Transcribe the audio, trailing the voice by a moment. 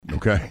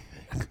Okay.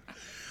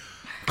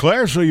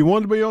 Claire, so you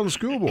wanted to be on the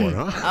school board,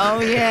 huh?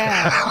 Oh,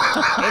 yeah.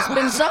 It's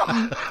been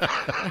something.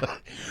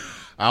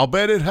 I'll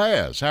bet it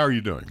has. How are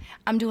you doing?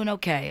 I'm doing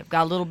okay. I've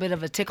got a little bit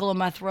of a tickle in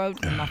my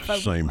throat. And my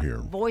Same here.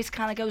 voice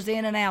kind of goes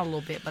in and out a little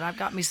bit, but I've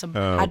got me some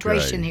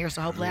hydration here,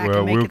 so hopefully I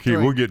Well, can make it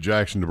through. We'll get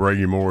Jackson to bring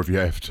you more if you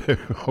have to.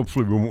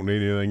 Hopefully we won't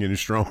need anything any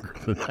stronger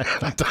than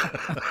that.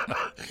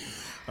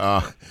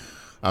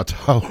 I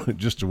told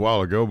just a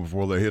while ago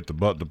before they hit the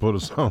button to put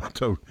us on,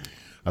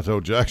 I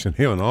told Jackson,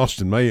 him and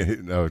Austin,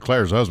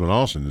 Claire's husband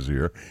Austin is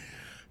here,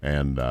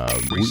 and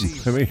we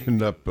may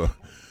end up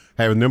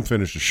having them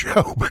finish the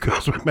show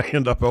because we may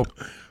end up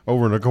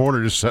over in the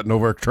corner just sitting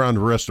over trying to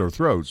rest our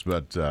throats.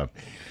 But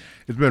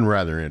it's been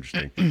rather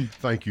interesting.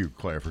 Thank you,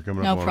 Claire, for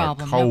coming up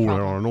on a cold,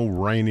 on an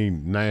old rainy,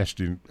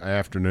 nasty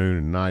afternoon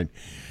and night,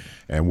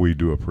 and we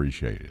do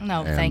appreciate it.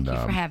 No, thank you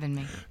for having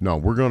me. No,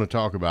 we're going to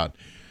talk about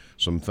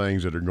some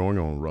things that are going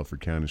on in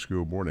Rutherford County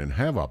School Board and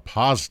have a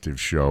positive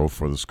show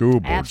for the school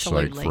board's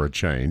sake for a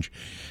change.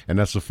 And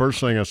that's the first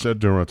thing I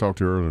said to her when I talked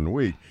to her earlier in the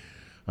week.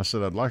 I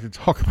said, I'd like to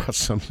talk about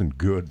something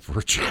good for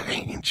a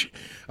change.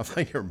 I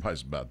think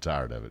everybody's about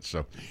tired of it.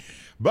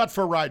 But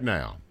for right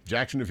now,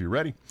 Jackson, if you're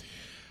ready,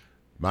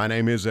 my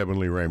name is Edwin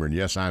Lee Raymer, and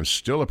yes, I'm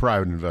still a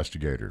private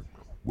investigator.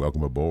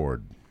 Welcome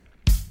aboard.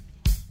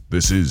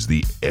 This is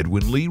the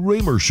Edwin Lee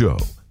Raymer Show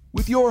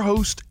with your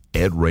host,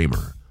 Ed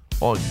Raymer,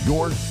 on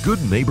your good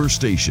neighbor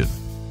station,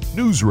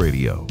 News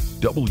Radio,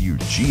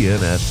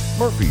 WGNS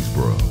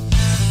Murfreesboro.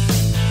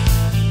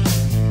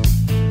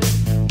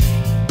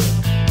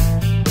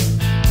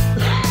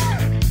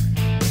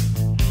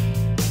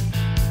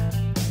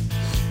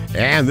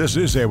 And this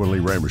is Edwin Lee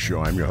Raymer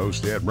Show. I'm your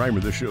host, Ed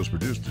Raymer. This show is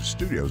produced at the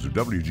studios of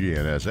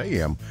WGNS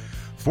AM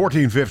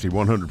 1450,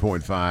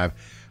 100.5,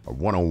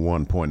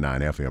 101.9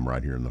 FM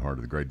right here in the heart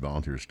of the great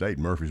volunteer state,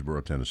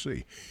 Murfreesboro,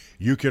 Tennessee.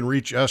 You can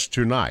reach us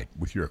tonight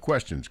with your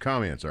questions,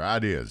 comments, or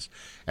ideas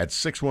at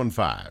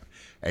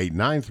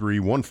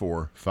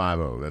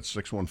 615-893-1450. That's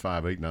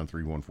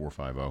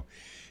 615-893-1450.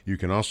 You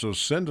can also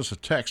send us a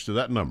text to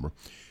that number.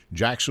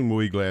 Jackson will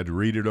be glad to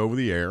read it over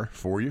the air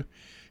for you.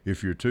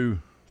 If you're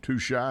too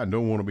shy and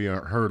don't want to be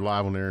heard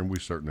live on air, and we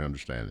certainly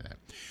understand that.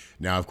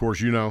 Now, of course,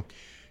 you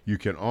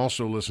can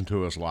also listen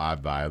to us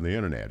live via the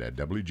internet at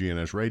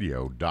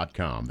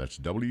WGNSradio.com. That's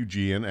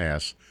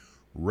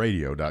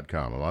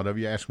WGNSradio.com. A lot of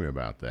you ask me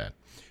about that.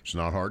 It's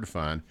not hard to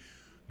find.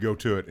 Go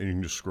to it, and you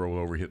can just scroll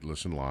over, hit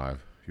listen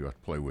live. You have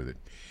to play with it.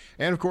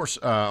 And, of course,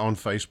 on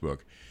Facebook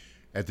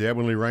at the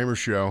Edwin Lee Raymer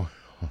Show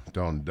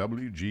on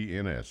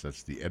WGNS.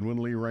 That's the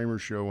Edwin Lee Raymer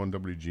Show on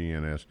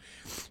WGNS.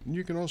 And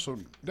you can also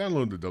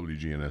download the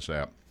WGNS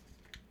app.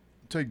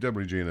 Take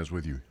WGNS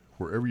with you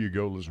wherever you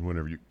go. Listen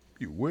whenever you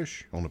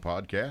wish on the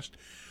podcast.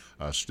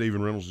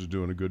 Stephen Reynolds is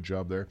doing a good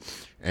job there.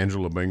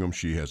 Angela Bingham,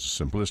 she has a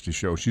Simplicity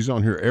Show. She's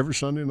on here every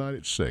Sunday night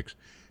at 6.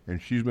 And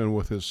she's been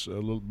with us a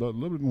little bit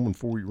more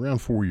than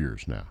around 4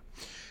 years now.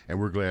 And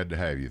we're glad to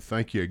have you.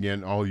 Thank you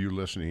again, all you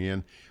listening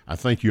in. I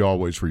thank you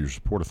always for your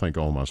support. I thank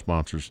all my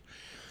sponsors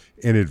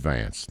in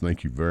advance.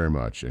 Thank you very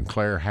much. And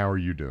Claire, how are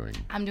you doing?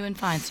 I'm doing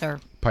fine, sir.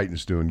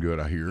 Peyton's doing good,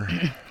 I hear.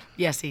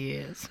 Yes, he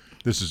is.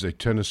 This is a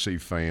Tennessee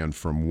fan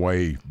from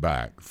way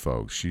back,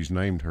 folks. She's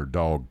named her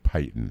dog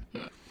Peyton.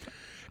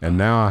 And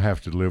now I have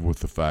to live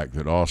with the fact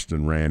that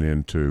Austin ran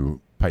into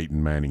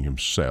Peyton Manning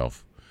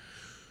himself.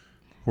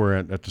 We're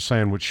at the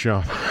sandwich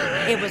shop.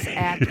 It was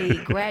at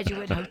the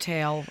Graduate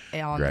Hotel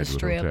on the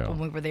Strip when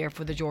we were there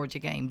for the Georgia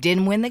game.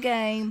 Didn't win the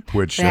game,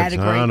 but had a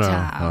great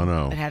time. I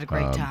know. But had a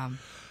great time.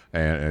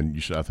 And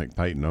you said, I think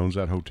Peyton owns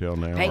that hotel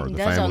now, Peyton or the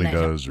does family own that.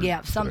 does. Or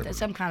yeah,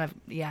 some kind of,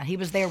 he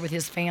was there with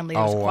his family.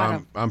 There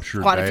was I'm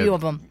sure quite a few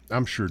of them.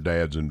 I'm sure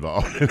Dad's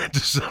involved in it to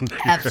some degree.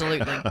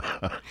 Absolutely.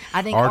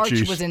 I think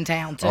Archie was in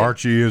town, too.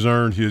 Archie has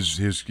earned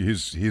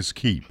his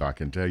keep, I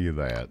can tell you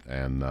that.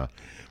 And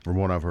from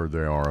what I've heard, they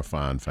are a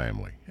fine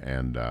family.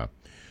 And,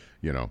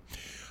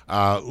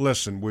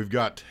 listen,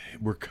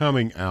 we're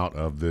coming out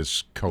of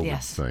this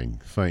COVID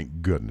thing,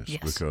 thank goodness,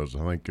 because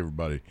I think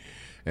everybody,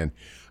 and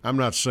I'm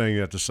not saying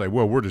that to say,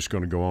 well, we're just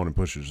going to go on and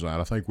push it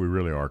aside. I think we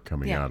really are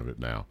coming out of it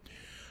now.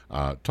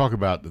 Talk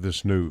about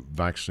this new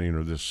vaccine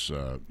or this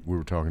we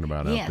were talking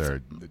about out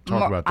there.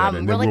 Talk about that,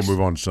 and then we'll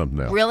move on to something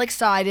else. Real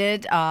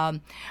excited.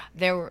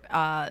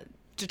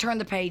 To turn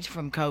the page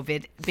from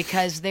COVID,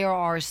 because there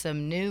are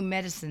some new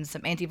medicines,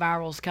 some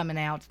antivirals coming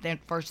out the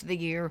first of the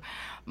year.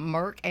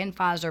 Merck and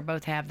Pfizer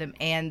both have them,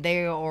 and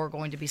they are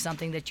going to be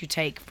something that you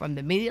take from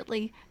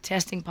immediately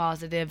testing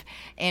positive.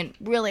 And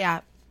really,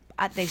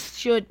 they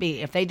should be,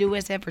 if they do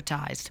as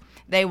advertised,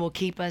 they will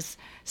keep us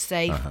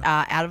safe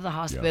out of the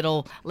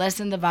hospital,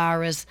 lessen the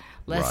virus,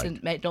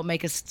 don't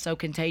make us so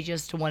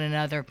contagious to one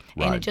another.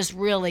 And it just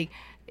really,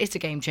 it's a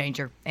game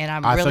changer, and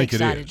I'm really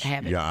excited to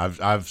have it. Yeah,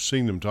 I've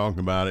seen them talking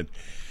about it,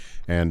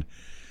 and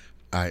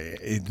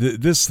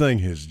this thing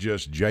has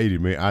just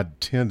jaded me. I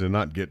tend to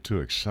not get too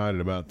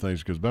excited about things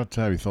because about the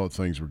time you thought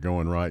things were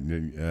going right,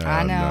 and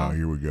I know. now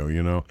here we go,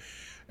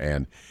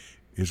 and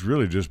it's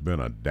really just been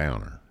a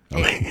downer.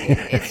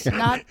 It's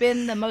not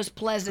been the most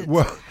pleasant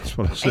Well, that's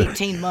what I said.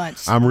 18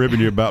 months. I'm ribbing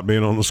you about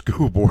being on the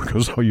school board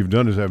because all you've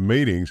done is have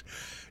meetings.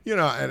 You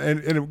know, and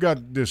it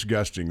got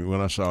disgusting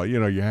when I saw, you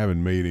know, you're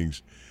having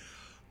meetings,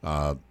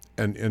 and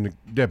the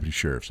deputy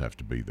sheriffs have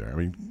to be there. I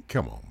mean,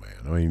 come on,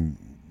 man. I mean,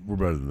 we're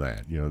better than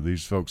that. You know,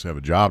 these folks have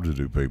a job to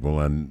do, people,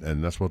 and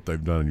that's what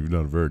they've done. You've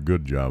done a very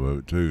good job of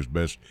it too. As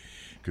best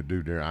you could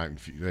do there.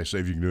 They say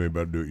if you can do it,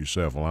 better do it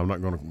yourself. Well,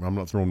 I'm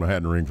not throwing my hat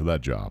in the ring for that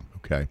job.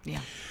 Okay.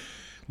 Yeah.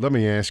 Let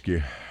me ask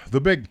you,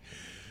 the big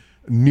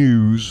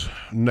news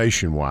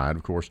nationwide,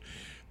 of course,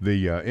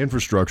 the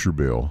infrastructure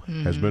bill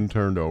has been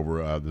turned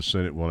over. The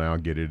Senate will now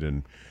get it,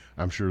 and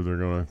I'm sure they're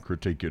going to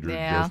critique it or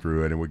go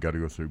through it, and we've got to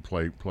go through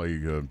play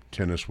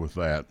tennis with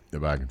that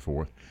back and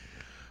forth.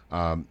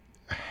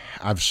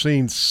 I've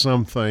seen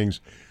some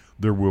things.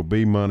 There will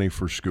be money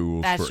for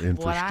schools, That's for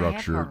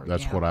infrastructure. what I have heard,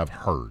 That's yeah. what I've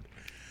heard.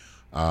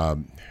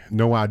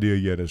 No idea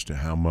yet as to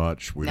how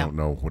much. We No. don't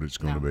know what it's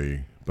going to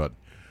be, but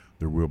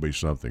there will be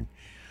something.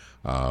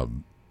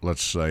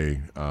 Let's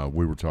say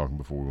we were talking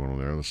before we went on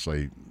there. Let's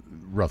say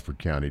Rutherford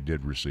County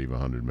did receive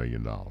 $100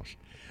 million.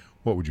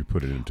 What would you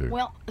put it into?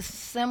 Well,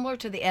 similar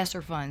to the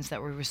ESSER funds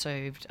that we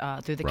received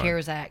through the Right.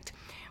 CARES Act,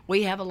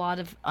 we have a lot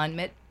of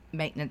unmet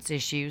maintenance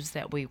issues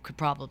that we could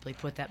probably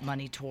put that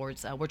money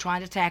towards. We're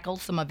trying to tackle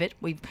some of it.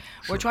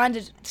 We're trying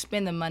to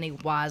spend the money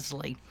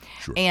wisely.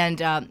 Sure.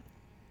 And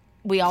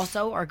we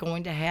also are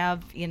going to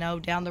have,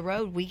 down the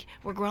road,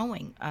 we're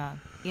growing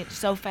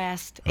so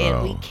fast,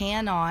 and we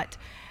cannot.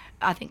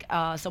 I think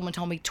someone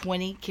told me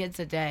 20 kids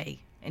a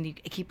day, and you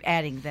keep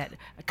adding that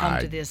come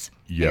to this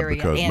area.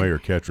 Because and, Mayor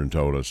Ketron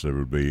told us there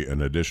would be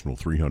an additional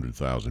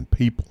 300,000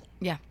 people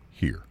yeah.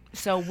 here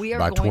So we are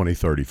by going,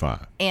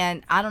 2035.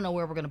 and I don't know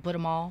where we're going to put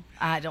them all.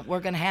 We're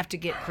going to have to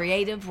get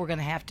creative. We're going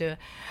to have to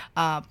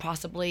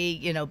possibly,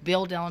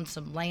 build on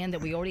some land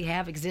that we already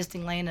have,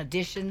 existing land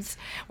additions.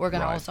 We're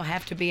going Right. to also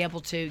have to be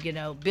able to,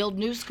 build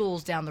new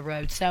schools down the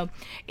road. So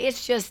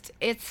it's just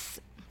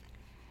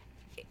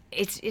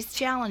it's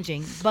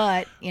challenging,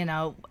 but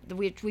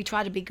we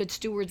try to be good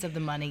stewards of the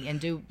money and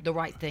do the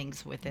right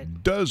things with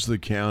it. Does the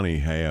county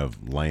have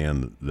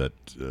land that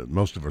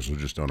most of us are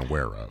just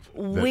unaware of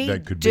We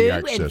that could do. be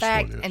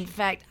accessed for this? In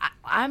fact,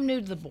 I'm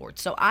new to the board,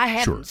 so I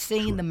haven't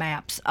seen the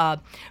maps.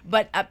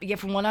 But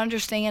from what I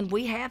understand,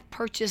 we have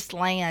purchased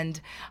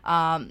land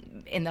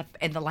in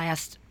the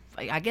last,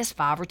 I guess,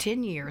 5 or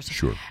 10 years.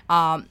 Sure.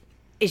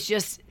 It's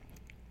just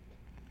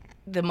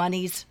the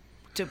money's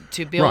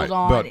to build Right,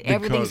 on. but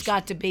Everything's because-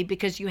 got to be,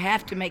 because you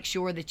have to make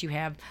sure that you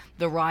have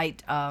the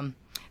right.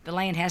 The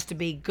land has to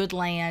be good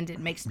land. It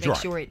make Right.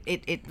 sure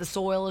the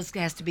soil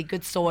has to be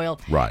good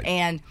soil. Right.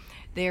 And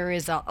there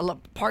is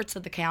parts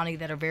of the county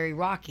that are very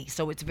rocky,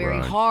 so it's very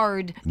Right.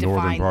 hard to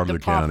Northern find part the of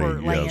the proper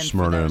county, land. yeah, for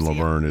Smyrna and those,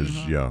 yeah. Laverne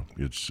is,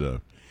 it's,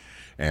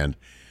 and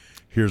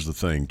here's the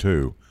thing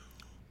too,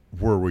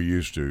 where we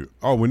used to,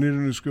 we need a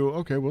new school.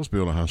 Okay, well, let's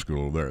build a high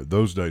school over there.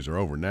 Those days are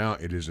over. Now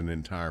it is an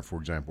entire, for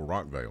example,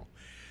 Rockvale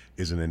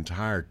is an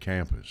entire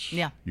campus.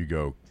 Yeah. You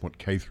go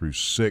K through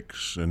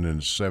 6, and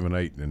then 7,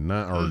 8, and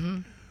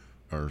 9,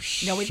 or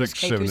No, we just 6,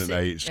 K 7, through and 6,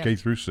 8. It's yeah. K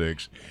through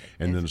 6,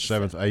 and then the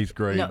 7th, 8th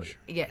grade. No,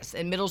 yes,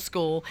 in middle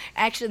school.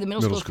 Actually, the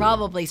middle Middle school is school.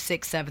 probably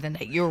 6, 7, and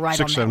 8. You're right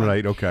 6, on 7, that and one.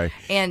 8. Okay.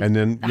 And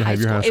then the you have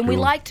your high school. And we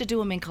like to do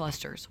them in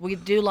clusters. We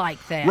do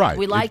like that. Right.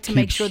 We like It to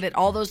make keeps- sure that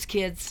all those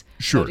kids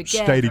Sure, go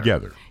stay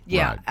together.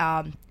 Yeah.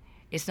 Right.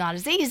 It's not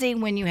as easy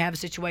when you have a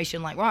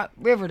situation like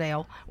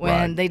Riverdale when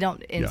Right. they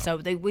don't. And Yeah. so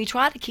we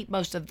try to keep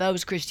most of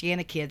those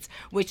Christiana kids,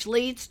 which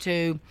leads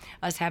to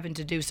us having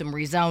to do some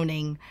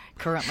rezoning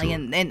currently. Sure.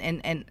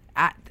 And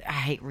I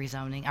hate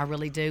rezoning. I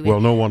really do.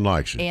 Well, no one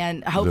likes it.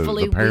 And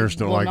hopefully the parents we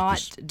don't will like not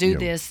this, do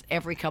this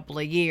every couple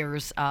of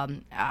years.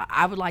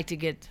 I would like to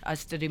get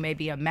us to do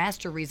maybe a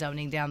master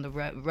rezoning down the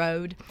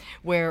road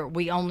where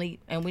we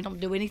don't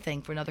do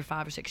anything for another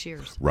 5 or 6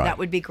 years. Right. That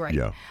would be great.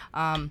 Yeah.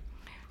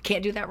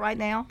 Can't do that right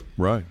now,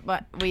 Right.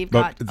 but we've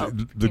But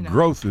got the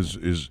growth is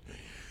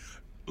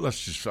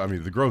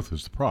the growth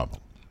is the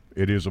problem.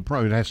 It is a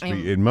problem. It has to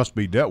be. It must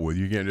be dealt with.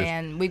 You can't just.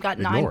 and we've got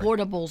 9 ignore it.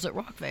 portables at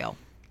Rockvale.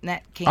 And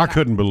that I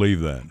couldn't believe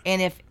that.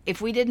 And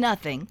if we did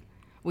nothing,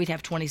 we'd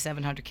have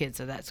 2,700 kids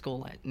at that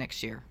school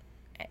next year.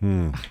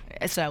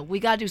 So we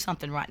got to do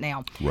something right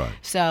now. Right.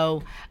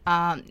 So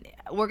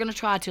we're going to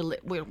try to.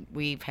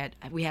 We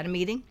had a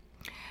meeting.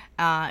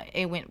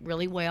 It went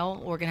really well.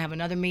 We're going to have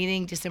another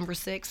meeting December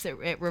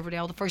 6th at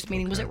Riverdale. The first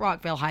meeting was at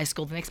Rockvale High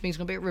School. The next meeting's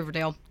going to be at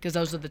Riverdale because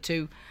those are the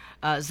 2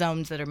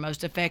 zones that are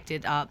most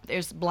affected.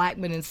 There's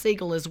Blackman and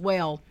Siegel as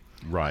well.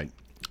 Right.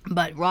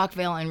 But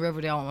Rockvale and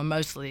Riverdale are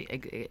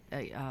mostly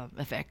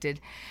affected.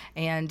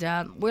 And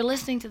we're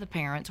listening to the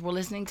parents. We're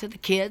listening to the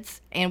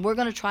kids. And we're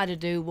going to try to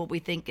do what we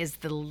think is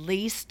the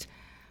least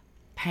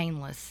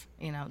painless,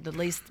 the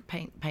least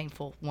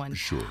painful one.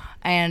 Sure.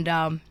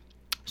 And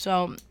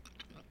so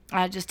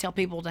I just tell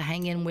people to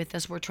hang in with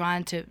us. We're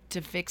trying to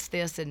fix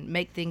this and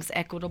make things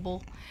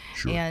equitable.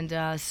 Sure.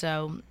 And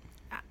so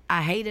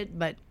I hate it,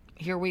 but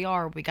here we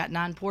are. We got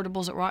 9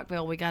 portables at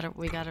Rockville. We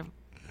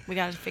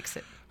gotta fix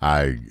it.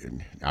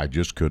 I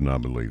just could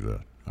not believe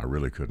that. I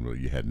really couldn't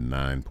believe you had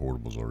 9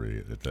 portables already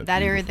at that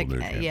area. beautiful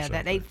new campus That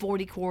out there.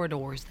 840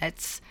 corridors,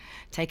 that's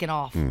taken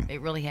off.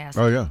 It really has.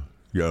 Oh yeah,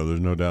 there's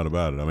no doubt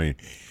about it. I mean,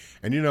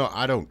 and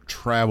I don't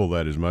travel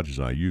that as much as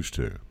I used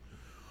to,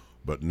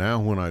 but now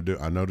when I do,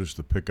 I notice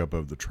the pickup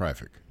of the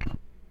traffic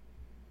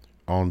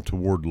on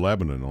toward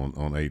Lebanon on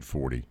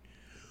 840.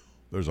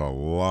 There's a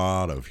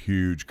lot of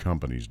huge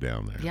companies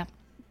down there. Yep.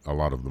 A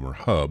lot of them are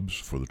hubs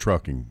for the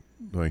trucking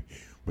thing,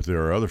 but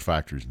there are other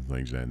factories and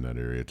things in that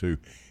area too,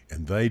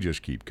 and they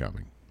just keep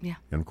coming. Yeah.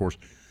 And of course,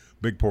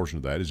 big portion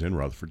of that is in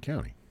Rutherford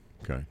County.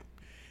 Okay,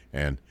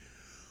 and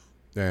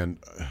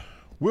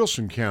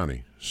Wilson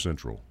County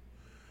Central.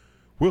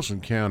 Wilson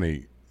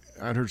County,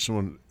 I'd heard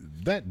someone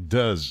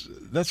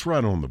that's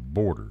right on the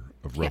border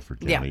of Rutherford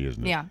County,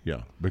 isn't it? Yeah.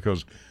 Yeah,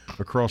 because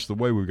across the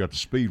way we've got the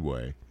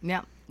Speedway. Yeah.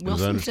 As I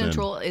Wilson understand-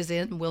 Central is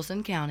in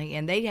Wilson County,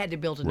 and they had to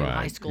build a new Right,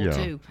 high school yeah,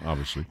 too.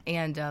 obviously.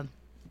 And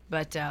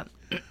But there-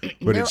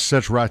 it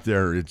sits right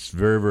there. It's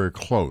very, very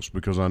close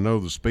because I know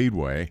the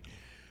Speedway,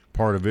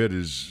 part of it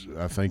is,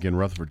 I think, in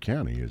Rutherford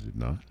County, is it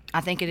not?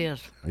 I think it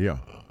is. Yeah.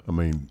 I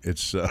mean,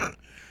 it's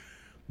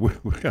we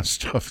got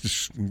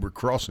stuff. We're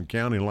crossing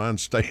county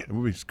lines,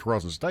 we're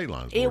crossing state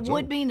lines. It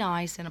would be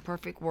nice in a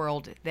perfect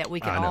world that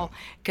we could I know. all,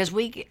 because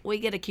we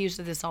get accused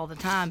of this all the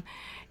time.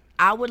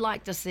 I would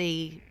like to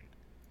see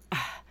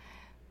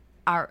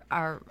our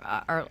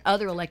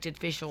other elected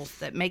officials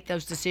that make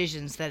those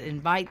decisions, that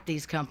invite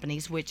these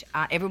companies, which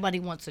everybody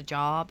wants a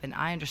job, and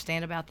I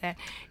understand about that.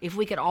 If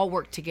we could all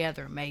work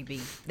together,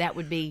 maybe that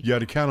would be. Yeah,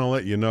 to kind of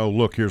let you know,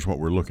 look, here's what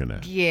we're looking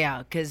at. Yeah,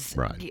 because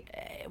Right.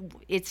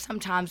 it's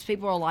sometimes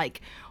people are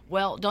like,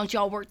 well, don't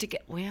y'all work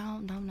together? Well,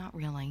 no, not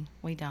really.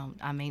 We don't.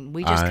 I mean,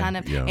 we just kind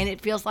of, yeah. and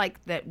it feels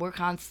like that we're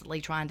constantly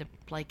trying to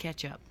play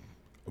catch up.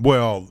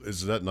 Well,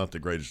 is that not the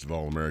greatest of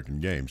all American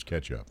games,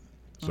 catch up?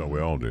 So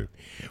we all do.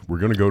 We're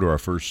going to go to our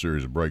first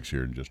series of breaks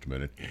here in just a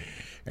minute.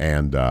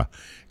 And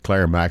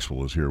Claire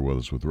Maxwell is here with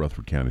us with the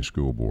Rutherford County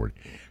School Board.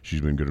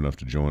 She's been good enough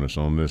to join us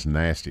on this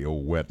nasty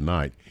old wet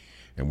night,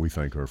 and we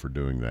thank her for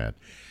doing that.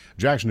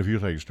 Jackson, if you'll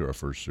take us to our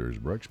first series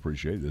of breaks,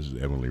 appreciate it. This is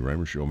Edwin Lee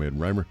Raymer, Show Me Ed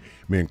Raymer.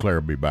 Me and Claire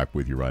will be back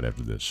with you right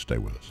after this. Stay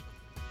with us.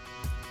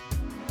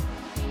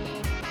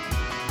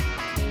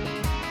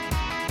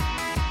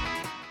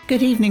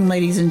 Good evening,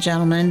 ladies and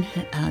gentlemen.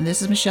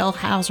 This is Michelle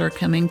Hauser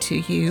coming to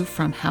you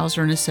from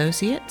Hauser &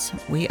 Associates.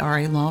 We are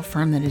a law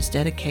firm that is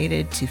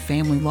dedicated to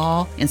family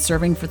law and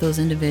serving for those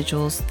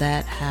individuals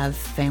that have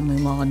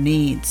family law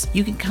needs.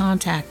 You can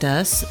contact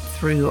us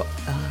through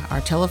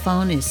our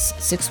telephone is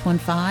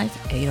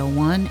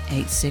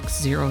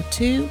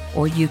 615-801-8602,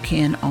 or you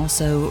can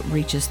also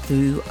reach us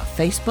through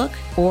Facebook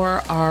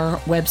or our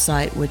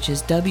website, which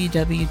is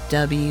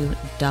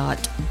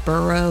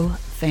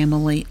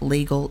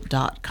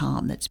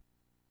www.burrowfamilylegal.com. That's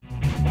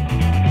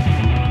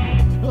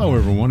Hello,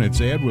 everyone.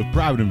 It's Ed with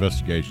Private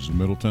Investigations in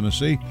Middle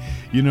Tennessee.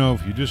 You know,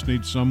 if you just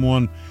need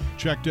someone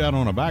checked out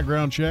on a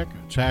background check,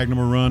 tag them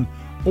a run,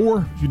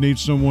 or if you need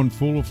someone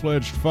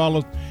full-fledged to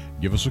follow,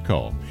 give us a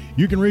call.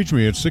 You can reach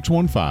me at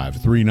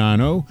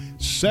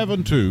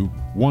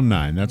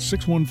 615-390-7219. That's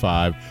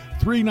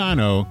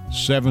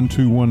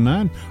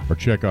 615-390-7219. Or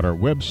check out our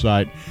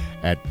website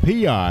at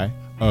piofmt.com.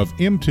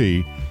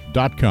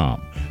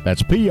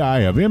 That's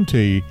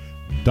piofmt.com.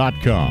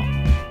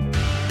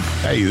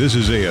 Hey, this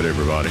is Ed,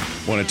 everybody.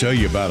 Want to tell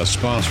you about a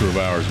sponsor of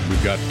ours.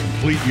 We've got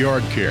Complete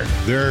Yard Care.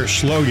 Their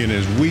slogan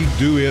is, we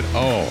do it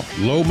all.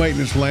 Low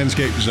maintenance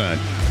landscape design,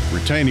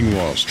 retaining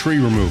walls, tree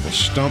removal,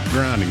 stump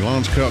grinding,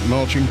 lawns cut,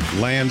 mulching,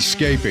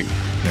 landscaping.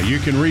 Now you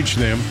can reach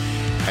them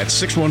at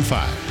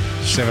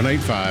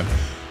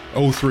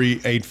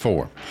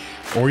 615-785-0384.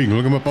 Or you can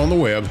look them up on the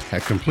web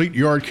at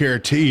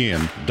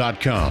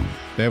CompleteYardCareTN.com.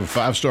 They have a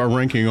 5-star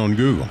ranking on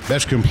Google.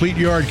 That's Complete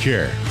Yard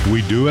Care.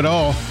 We do it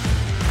all.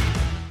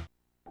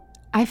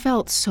 I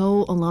felt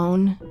so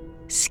alone,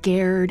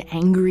 scared,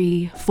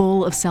 angry,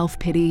 full of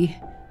self-pity.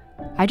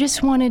 I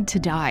just wanted to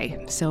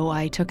die, so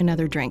I took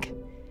another drink.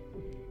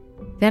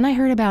 Then I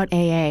heard about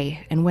AA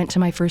and went to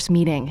my first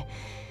meeting.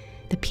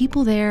 The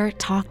people there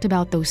talked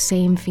about those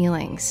same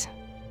feelings.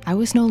 I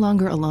was no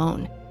longer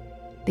alone.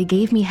 They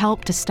gave me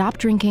help to stop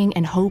drinking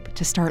and hope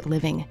to start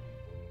living.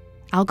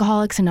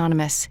 Alcoholics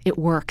Anonymous, it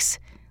works.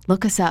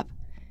 Look us up.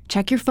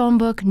 Check your phone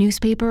book,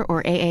 newspaper,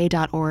 or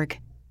AA.org.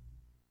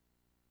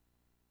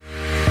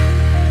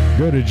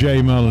 Go to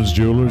J. Mullins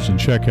Jewelers and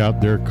check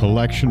out their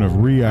collection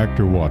of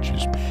reactor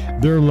watches.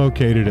 They're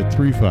located at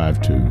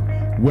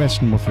 352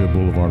 West Northfield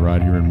Boulevard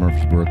right here in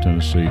Murfreesboro,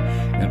 Tennessee.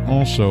 And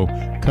also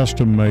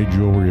custom-made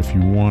jewelry. If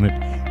you want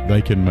it,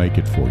 they can make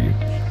it for you.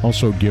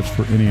 Also gifts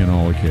for any and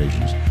all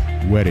occasions.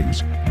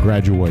 Weddings,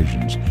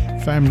 graduations,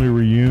 family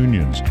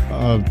reunions,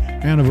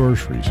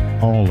 anniversaries,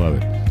 all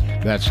of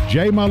it. That's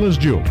J. Mullins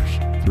Jewelers,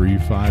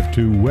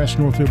 352 West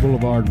Northfield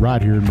Boulevard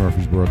right here in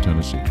Murfreesboro,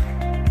 Tennessee.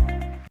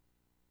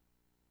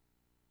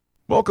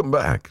 Welcome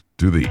back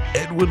to the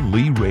Edwin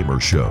Lee Raymer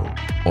Show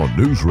on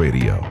News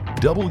Radio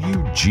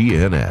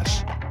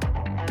WGNS.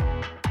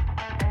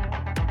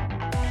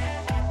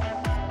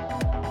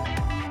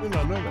 Did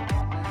not know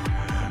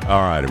that.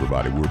 All right,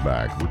 everybody, we're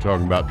back. We're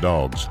talking about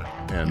dogs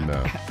and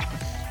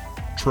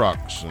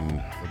trucks and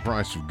the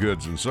price of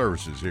goods and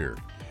services here.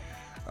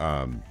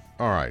 All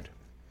right.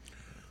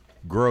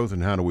 Growth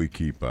and how do we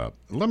keep up?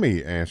 Let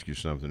me ask you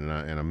something,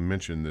 and I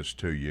mentioned this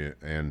to you,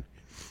 and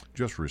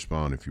just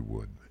respond if you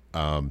would.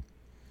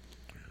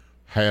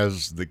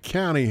 Has the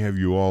county, have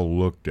you all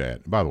looked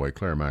at, by the way,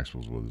 Claire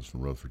Maxwell's with us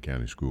from Rutherford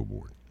County School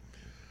Board.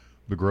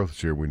 The growth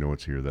is here. We know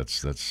it's here.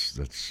 That's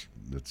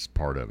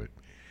part of it.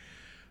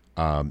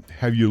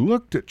 Have you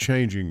looked at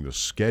changing the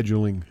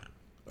scheduling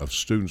of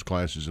students'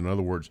 classes? In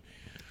other words,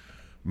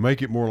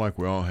 make it more like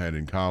we all had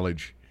in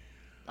college,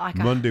 Like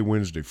Monday,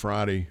 Wednesday,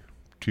 Friday,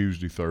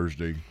 Tuesday,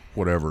 Thursday,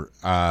 whatever,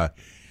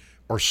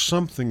 or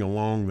something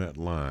along that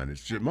line.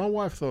 It's just, my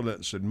wife thought that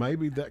and said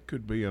maybe that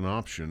could be an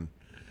option.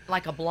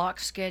 like a block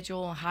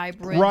schedule, a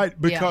hybrid. Right,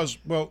 because,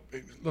 well,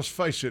 let's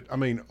face it, I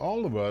mean,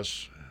 all of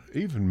us,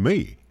 even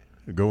me,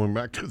 going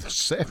back to the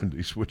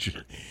 70s, which,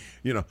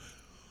 you know,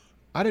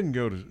 I didn't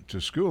go to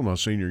school my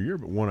senior year,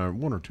 but 1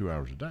 or 2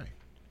 hours a day.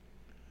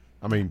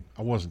 I mean,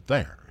 I wasn't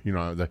there. You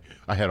know,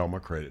 I had all my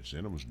credits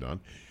in. It was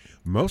done.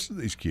 Most of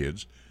these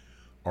kids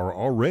are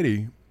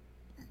already,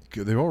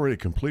 they've already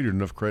completed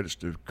enough credits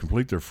to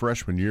complete their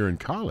freshman year in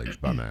college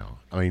by now.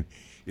 I mean,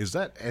 has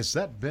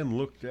that been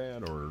looked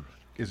at, or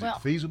is it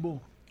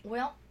feasible?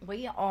 Well,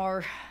 we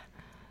are,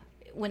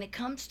 when it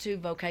comes to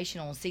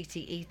vocational and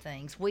CTE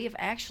things, we have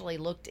actually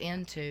looked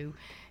into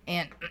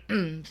and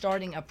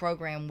starting a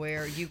program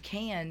where you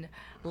can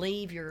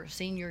leave your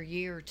senior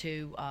year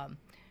to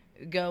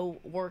go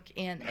work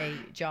in a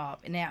job.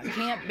 Now, it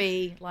can't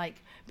be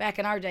like back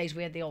in our days.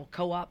 We had the old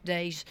co-op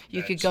days.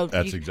 You could go.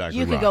 That's exactly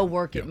you could right. go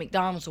work at Yep.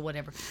 McDonald's or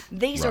whatever.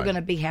 These are Right.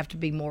 going to have to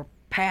be more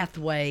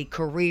pathway,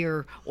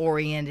 career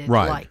oriented,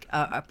 Right. like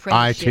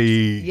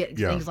apprenticeships, IT,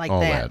 things like all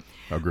that.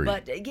 Agreed.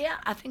 But yeah,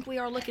 I think we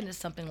are looking at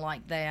something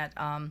like that.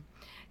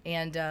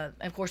 And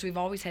of course,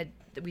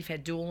 we've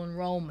had dual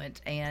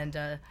enrollment,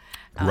 and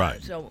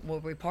Right. So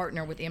we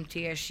partner with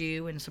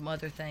MTSU and some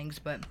other things.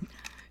 But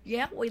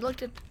yeah, we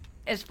looked at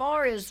as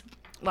far as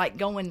like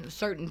going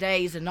certain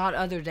days and not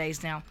other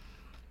days. Now,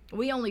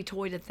 we only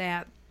toyed at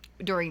that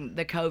during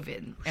the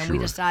COVID, and we Sure,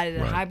 decided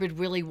that right. hybrid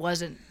really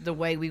wasn't the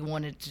way we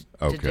wanted to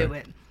Okay. do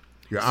it.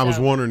 Yeah, I was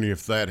So- wondering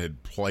if that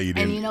had played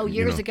in. And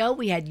years ago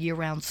we had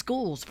year-round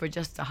schools for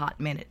just a hot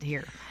minute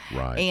here,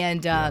 Right,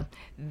 And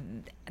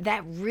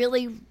that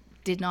really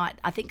did not.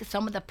 I think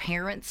some of the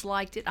parents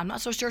liked it. I'm not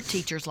so sure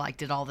teachers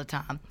liked it all the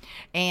time,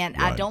 and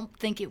I Right. don't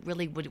think it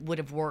really would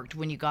have worked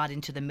when you got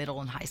into the middle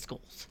and high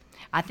schools.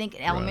 I think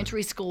in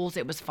elementary schools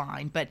it was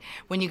fine, but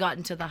when you got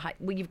into the high,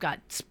 well, you've got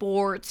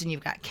sports and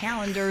you've got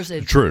calendars,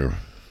 and True.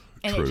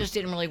 and True. it just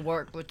didn't really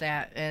work with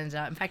that. And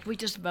in fact, we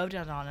just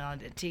voted on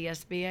it at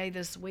TSBA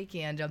this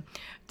weekend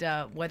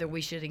whether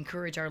we should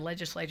encourage our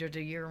legislature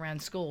to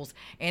year-round schools,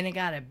 and it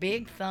got a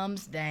big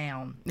thumbs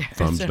down.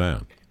 Thumbs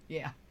down.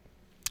 Yeah.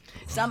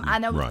 I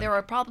know Right. there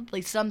are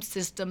probably some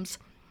systems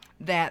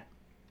that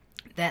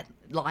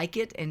like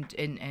it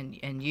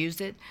and use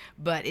it,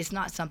 but it's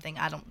not something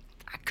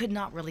I could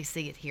not really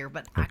see it here.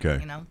 But Okay.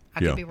 I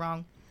Yeah. could be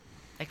wrong.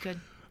 I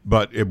could.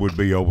 But it would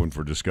be open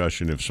for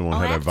discussion if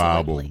someone had a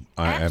viable.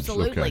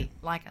 Absolutely.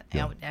 Okay.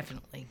 I would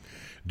definitely.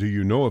 Do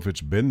you know if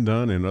it's been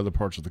done in other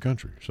parts of the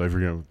country? Say, for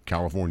example,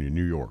 California,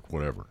 New York,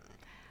 whatever.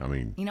 I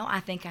mean,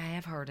 I think I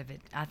have heard of it.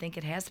 I think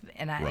it has,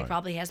 and Right. it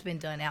probably has been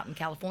done out in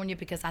California,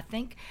 because I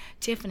think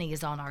Tiffany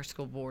is on our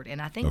school board,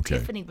 and I think Okay.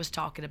 Tiffany was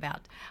talking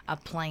about a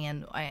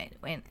plan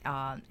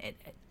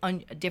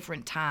on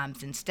different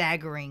times and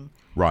staggering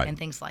Right. and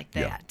things like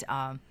Yeah.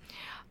 that.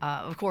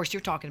 Of course,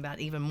 you're talking about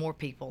even more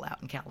people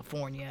out in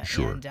California,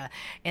 Sure.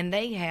 and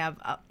they have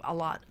a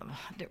lot of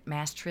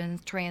mass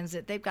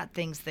transit. They've got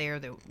things there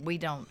that we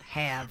don't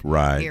have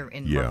Right, here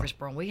in yeah.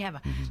 Murfreesboro. We have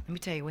let me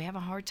tell you, we have a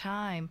hard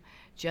time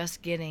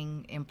just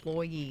getting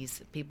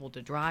employees, people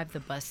to drive the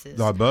buses.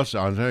 the bus,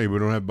 I'll tell you, we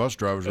don't have bus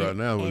drivers right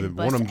now. and One of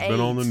bus them's been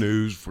on the aides.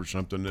 news for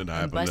something that and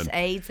happened. bus and-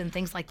 aids and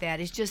things like that.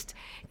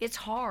 It's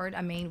hard.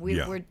 I mean,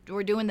 Yeah.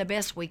 we're doing the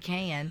best we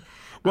can.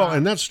 Well,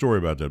 and that story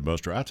about that bus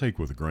driver, I take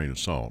with a grain of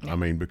salt. I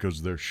mean,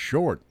 because they're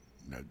short.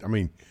 I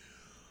mean,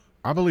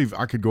 I believe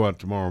I could go out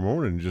tomorrow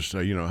morning and just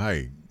say,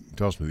 hey,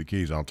 toss me the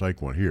keys. I'll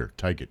take one. Here,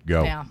 take it.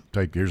 Go. Yeah.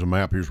 Here's a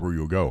map. Here's where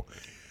you'll go.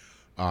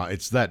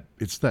 It's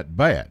that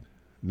bad.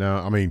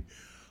 Now, I mean,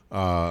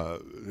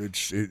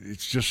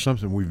 it's just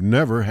something we've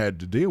never had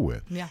to deal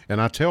with. Yeah. And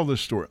I tell this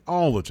story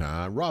all the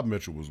time. Rob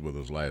Mitchell was with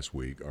us last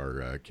week,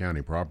 our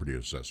county property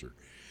assessor,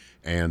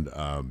 and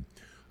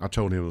I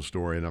told him the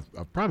story, and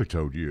I've probably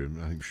told you,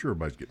 and I'm sure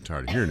everybody's getting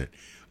tired of hearing it,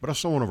 but I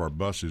saw one of our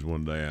buses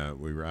one day.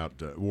 We were out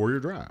Warrior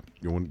Drive,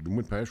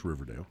 went past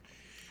Riverdale,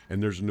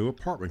 and there's a new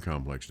apartment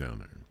complex down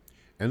there,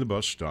 and the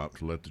bus stopped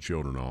to let the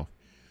children off.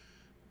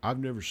 I've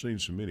never seen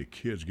so many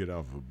kids get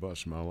off of a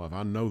bus in my life.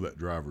 I know that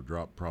driver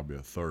dropped probably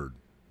a third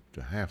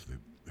to half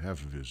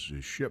of his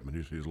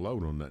shipment, his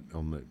load on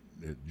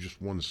that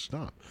just one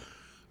stop.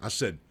 I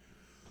said,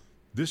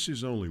 this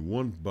is only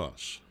one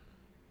bus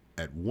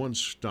at one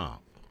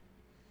stop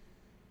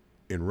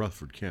in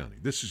Rutherford County.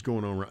 This is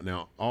going on right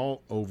now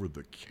all over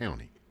the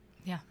county.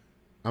 Yeah.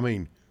 I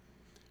mean,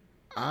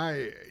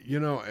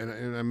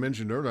 and I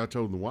mentioned earlier, I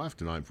told the wife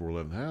tonight before we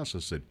left the house, I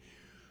said,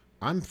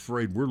 I'm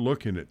afraid we're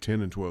looking at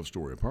 10 and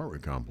 12-story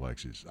apartment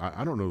complexes.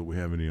 I don't know that we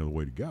have any other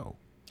way to go.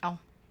 Oh.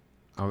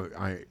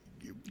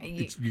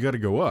 You got to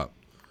go up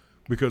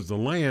because the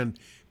land,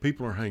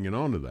 people are hanging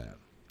on to that.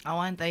 Oh,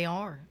 and they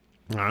are.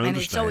 I understand. And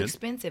it's so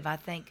expensive. I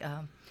think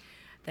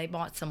they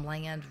bought some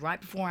land right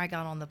before I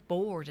got on the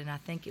board, and I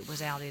think it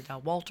was out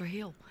at Walter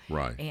Hill.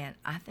 Right. And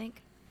I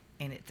think,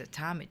 and at the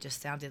time it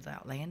just sounded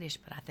outlandish,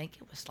 but I think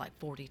it was like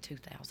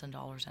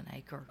 $42,000 an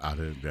acre. I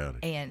didn't doubt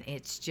it. And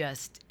it's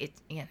just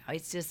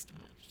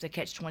the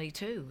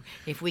catch-22.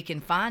 If we can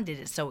find it,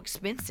 it's so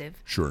expensive.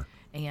 Sure.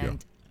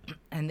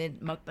 And then,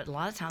 but a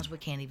lot of times we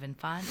can't even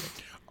find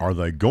it. Are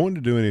they going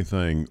to do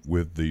anything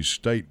with the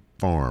State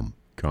Farm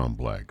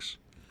complex?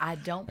 I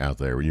don't. Out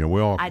there, we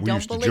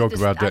used to joke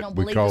about that. I don't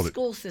believe the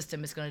school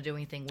system is going to do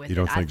anything with it. You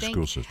don't think the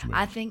school system is?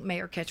 I think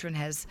Mayor Ketron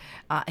has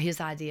his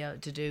idea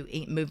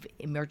to move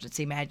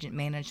emergency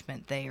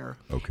management there,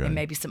 okay, and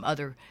maybe some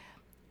other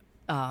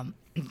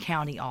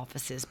county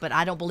offices. But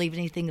I don't believe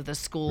anything that the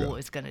school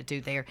is going to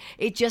do there.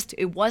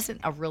 It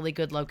wasn't a really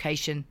good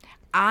location.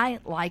 I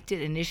liked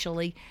it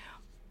initially,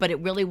 but it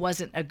really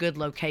wasn't a good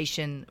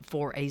location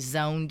for a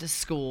zoned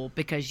school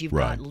because you've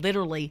got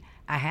literally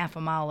a half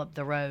a mile up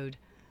the road,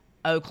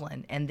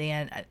 Oakland, and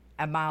then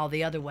a mile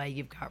the other way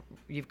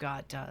you've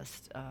got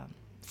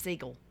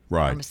Siegel.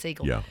 Right.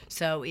 Siegel. Yeah.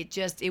 So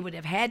it would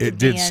have had to. It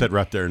did sit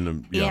right there in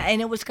the. Yeah,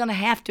 and it was going to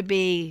have to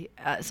be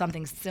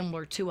something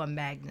similar to a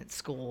magnet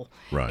school.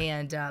 Right.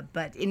 And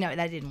but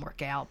that didn't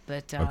work out.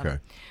 But okay.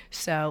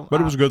 So.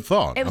 But it was a good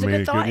thought. It was a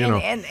good thought,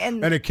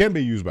 and it can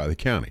be used by the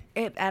county.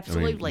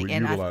 Absolutely, we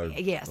and utilize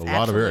yes, a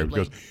lot of areas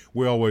because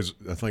we always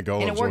and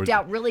it worked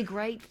out really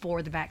great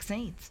for the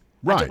vaccines.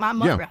 Right. I took my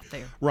mother out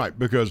there. Right,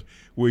 because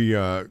we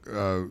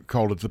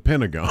called it the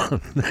Pentagon.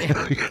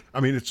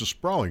 I mean, it's a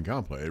sprawling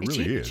complex. It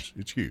really is.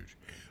 It's huge.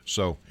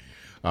 So,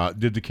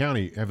 did the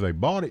county, have they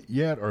bought it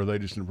yet, or are they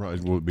just in the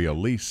process? Will it be a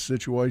lease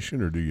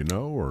situation, or do you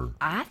know? Or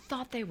I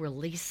thought they were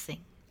leasing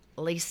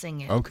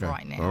it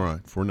right now. All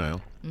right, for now.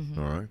 Mm-hmm.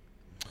 All right.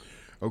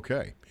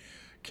 Okay.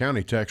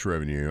 County tax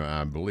revenue,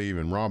 I believe,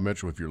 and Rob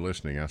Mitchell, if you're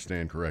listening, I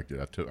stand corrected.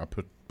 I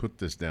put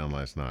this down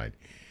last night.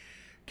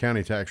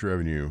 County tax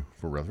revenue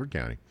for Rutherford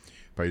County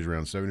pays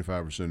around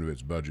 75% of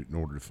its budget in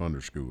order to fund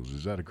their schools.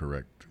 Is that a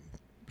correct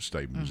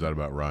statement? Mm-hmm. Is that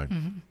about right?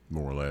 Mm-hmm.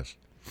 More or less?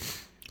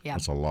 Yeah.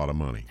 That's a lot of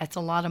money. That's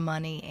a lot of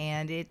money,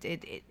 and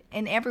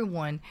and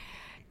everyone,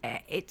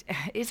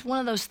 it's one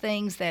of those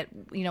things that,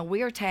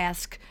 we are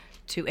tasked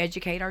to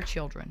educate our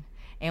children,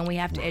 and we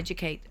have to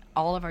educate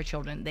all of our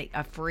children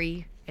a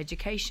free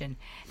education.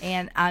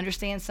 And I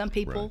understand some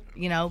people,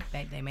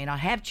 they may not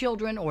have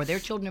children, or their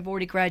children have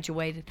already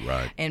graduated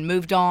and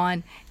moved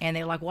on, and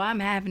they're like, well, I'm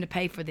having to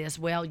pay for this.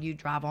 Well, you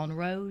drive on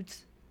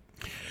roads.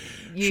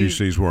 She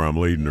sees where I'm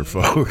leading her,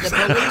 folks. The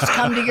police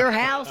come to your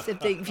house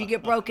if you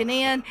get broken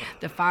in.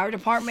 The fire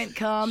department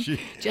come.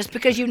 Just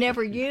because you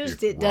never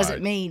used it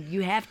doesn't mean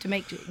you have to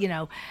make.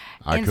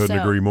 I couldn't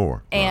agree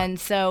more. And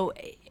so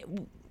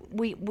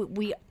we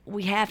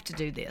have to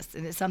do this,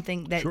 and it's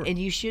something that and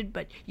you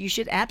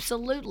should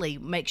absolutely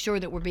make sure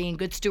that we're being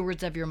good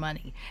stewards of your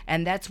money,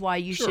 and that's why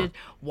you should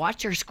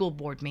watch our school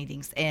board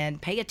meetings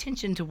and pay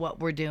attention to what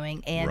we're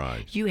doing,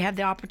 and you have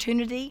the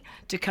opportunity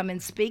to come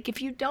and speak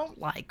if you don't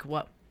like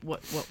what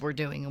we're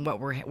doing and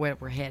where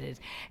we're headed,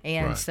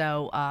 and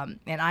so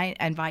and I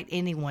invite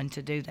anyone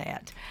to do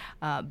that,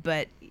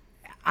 but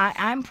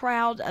I'm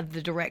proud of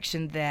the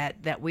direction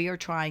that we are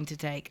trying to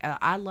take.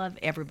 I love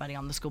everybody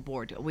on the school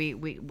board. We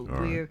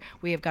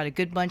have got a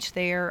good bunch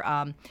there.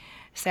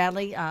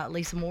 Sadly,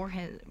 Lisa Moore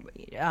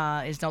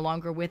is no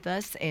longer with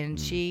us, and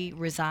she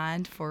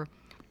resigned for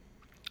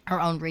her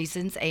own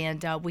reasons.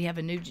 And we have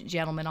a new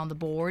gentleman on the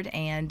board,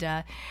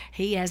 and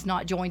he has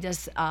not joined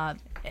us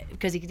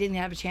because he didn't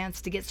have a chance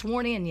to get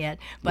sworn in yet.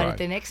 But at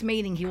the next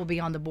meeting, he will be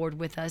on the board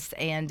with us.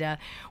 And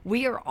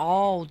we are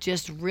all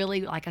just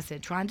really, like I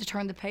said, trying to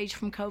turn the page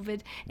from COVID.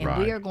 And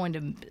we are going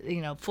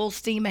to, full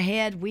steam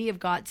ahead. We have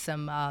got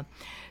some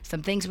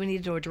things we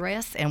need to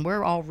address, and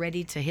we're all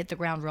ready to hit the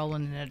ground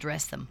rolling and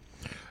address them.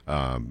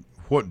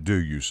 What do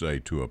you say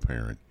to a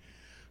parent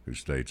who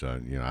states, I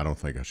don't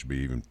think I should be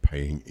even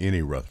paying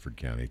any Rutherford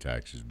County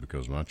taxes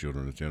because my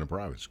children attend a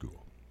private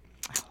school?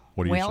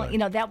 What do you say?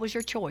 Well, that was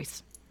your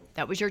choice.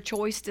 That was your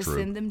choice to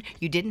send them.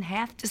 You didn't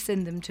have to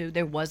send them to.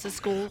 There was a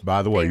school.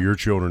 By the way, your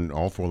children,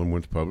 all four of them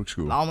went to public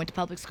school. All went to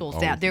public schools.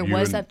 Now, there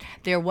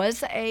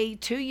was a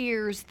 2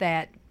 years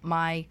that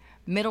my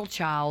middle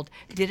child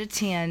did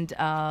attend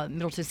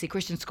Middle Tennessee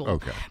Christian School.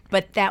 Okay.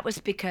 But that was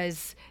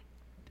because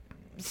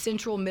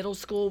Central Middle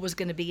School was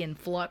going to be in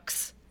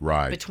flux.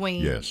 Right.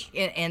 Between. Yes.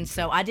 And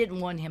so I didn't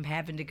want him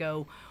having to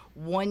go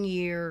 1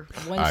 year,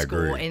 one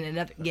school, and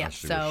another. Yeah.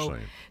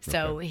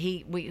 So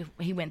he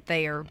went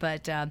there,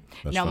 but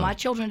my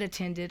children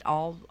attended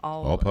all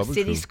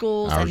city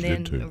schools and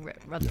then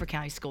Rutherford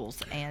County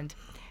schools, and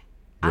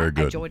I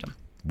enjoyed them.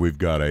 We've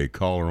got a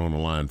caller on the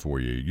line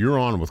for you. You're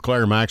on with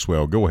Claire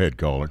Maxwell. Go ahead,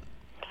 caller.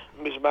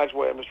 Mr.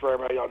 Maxwell, Mr.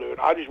 Raymer, how y'all doing?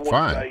 I just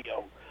want to say,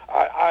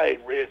 I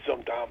had read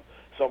sometime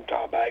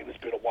back, and it's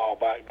been a while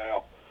back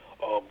now,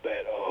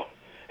 that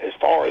as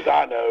far as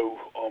I know,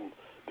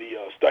 the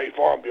State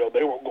Farm Bill,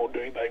 they weren't going to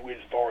do anything with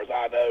it as far as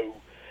I know.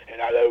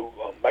 And I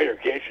know Mayor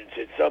Ketchum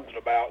said something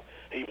about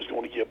he was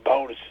going to give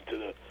bonuses to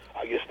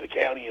the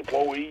county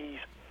employees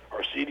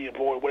or city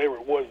employees, whatever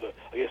it was.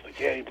 The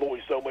county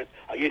employees so much.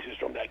 I guess it's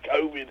from that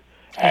COVID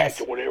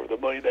act or whatever, the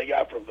money they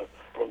got from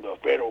the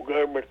federal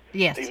government.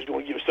 Yes. He was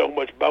going to give so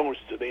much bonus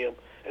to them,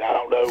 and I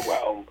don't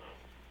know.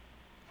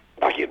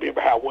 I can't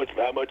remember how much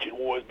it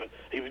was, but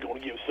he was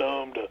going to give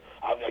some to.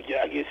 I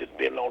guess it's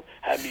depending on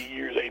how many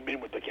years they've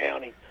been with the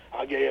county.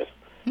 I guess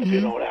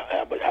depending on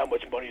how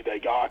much money they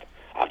got.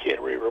 I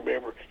can't really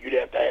remember. You'd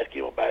have to ask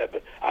him about it,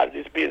 but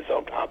it's been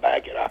some time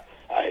back, and I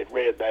had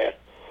read that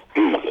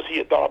because he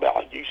had thought about,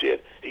 like you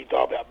said, he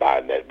thought about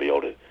buying that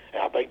building,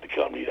 and I think the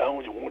company that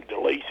owns it wanted to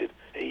lease it.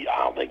 And I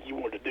don't think he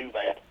wanted to do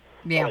that.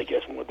 Yeah. I think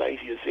that's one of the things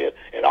he had said.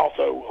 And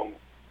also,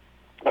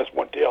 I just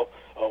want to tell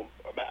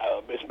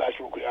Miss Max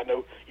real quick. I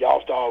know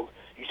y'all's dog.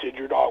 You said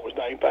your dog was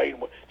named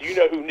Peyton. Do you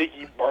know who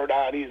Nikki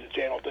Burdine is at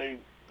Channel 2?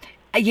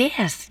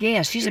 Yes.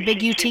 She's a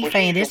big UT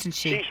fan, isn't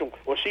she?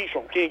 She's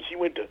from King. She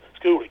went to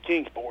school at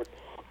Kingsport.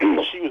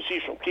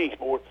 She's from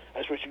Kingsport.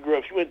 That's where she grew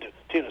up. She went to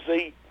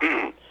Tennessee,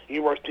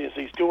 University of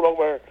Tennessee school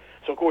over there.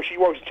 So, of course, she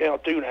works at Channel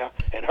 2 now.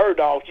 And her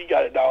dog, she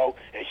got a dog,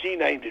 and she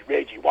named it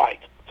Reggie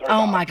White.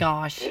 Oh, my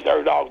gosh. It's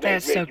her dog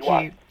named That's Reggie so cute.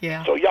 White.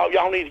 Yeah. So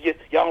y'all need to get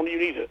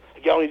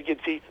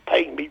to see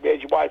Peyton beat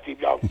Reggie White. See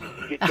if y'all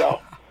get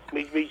y'all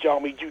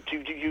meet UT.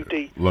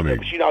 Let me.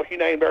 But she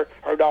named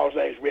her dog's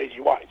name is Reggie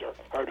White.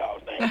 Her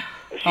dog's name.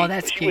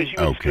 That's cute. She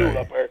went to school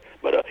up there.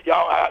 But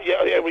y'all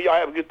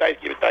have a good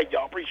Thanksgiving. Thank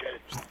y'all. Appreciate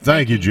it.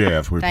 Thank you,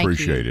 Jeff. We Thank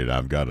appreciate it.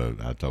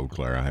 I told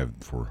Claire I have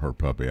for her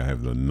puppy. I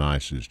have the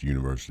nicest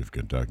University of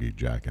Kentucky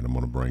jacket. I'm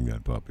going to bring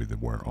that puppy to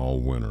wear all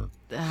winter.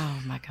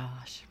 Oh, my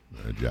gosh.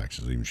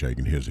 Jackson's even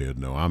shaking his head.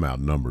 No, I'm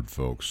outnumbered,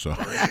 folks. So,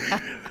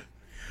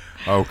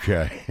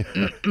 okay.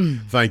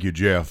 Thank you,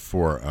 Jeff,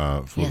 for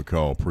the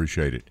call.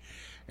 Appreciate it.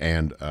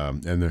 And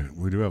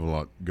we do have a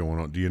lot going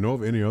on. Do you know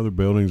of any other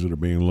buildings that are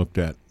being looked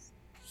at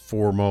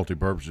for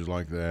multi-purposes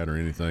like that, or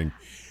anything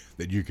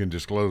that you can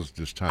disclose at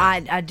this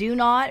time? I do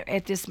not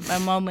at this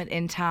moment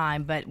in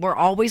time, but we're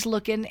always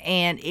looking.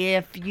 And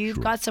if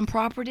you've got some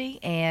property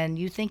and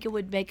you think it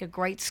would make a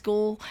great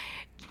school,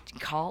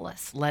 call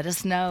us. Let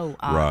us know,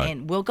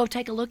 and we'll go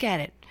take a look at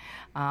it.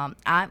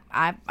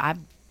 I've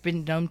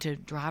been known to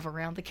drive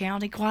around the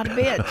county quite a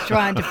bit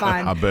trying to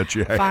find I bet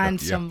you have. find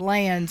some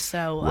land.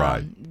 So,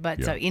 Right.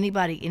 So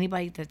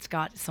anybody that's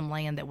got some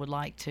land that would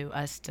like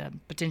us to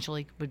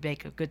potentially would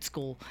make a good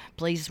school,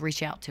 please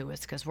reach out to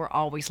us because we're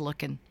always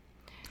looking.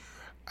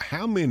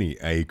 How many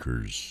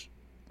acres,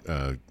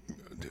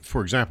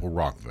 for example,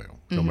 Rockville,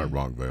 talking about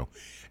Rockville,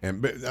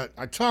 but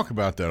I talk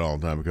about that all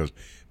the time because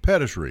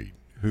Pettis Reed,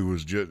 who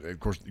was just, of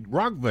course,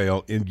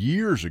 Rockville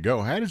years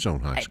ago had its own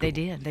high school.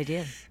 They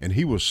did. And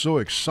he was so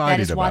excited about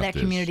this. That is why that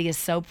community is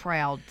so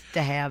proud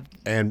to have.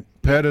 And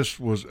Pettis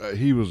was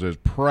as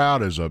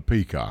proud as a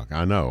peacock,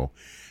 I know,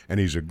 and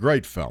he's a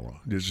great fellow,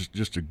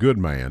 just a good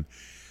man.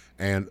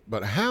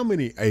 But how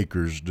many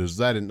acres does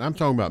that? I'm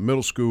talking about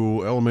middle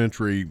school,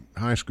 elementary,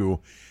 high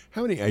school.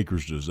 How many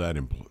acres does that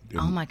imply?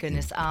 Oh my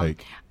goodness!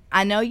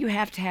 I know you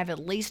have to have at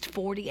least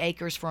 40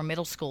 acres for a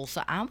middle school,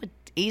 so I would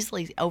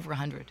easily over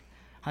 100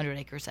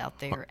 acres out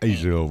there.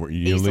 Easily over.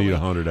 You'll need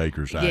 100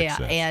 acres access.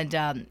 Yeah,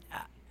 and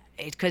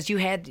because you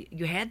had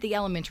the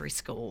elementary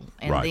school,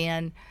 and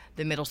then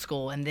the middle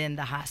school, and then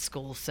the high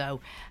school. So,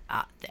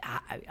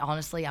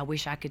 honestly, I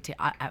wish I could.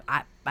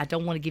 I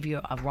don't want to give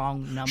you a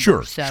wrong number.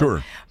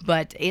 Sure.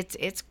 But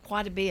it's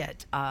quite a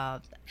bit.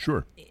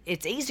 Sure.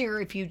 It's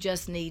easier if you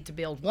just need to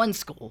build one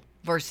school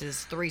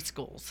versus 3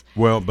 schools.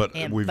 Well, but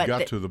we've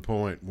got to the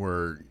point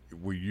where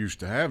we used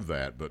to have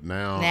that, but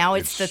now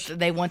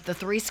they want the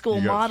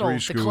 3-school model,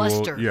 the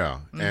cluster.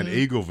 Yeah, and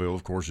Eagleville,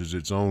 of course, is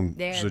its own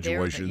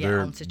situation. Their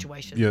own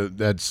situation. Yeah,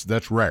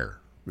 that's rare.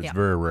 It's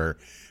very rare.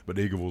 But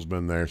Eagleville's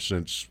been there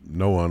since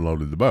Noah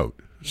unloaded the boat.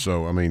 Yeah.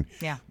 So I mean,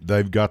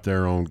 they've got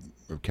their own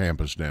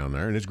campus down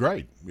there, and it's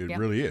great. It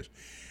really is,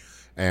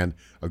 and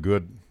a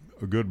good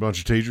bunch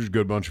of teachers,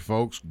 good bunch of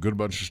folks, good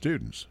bunch of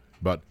students.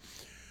 But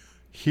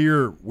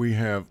here we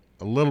have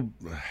a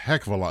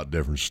heck of a lot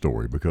different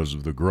story because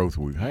of the growth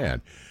we've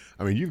had.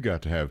 I mean, you've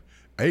got to have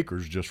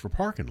acres just for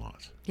parking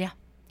lots. Yeah,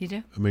 you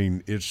do. I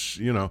mean, it's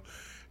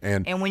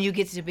and when you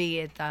get to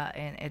be at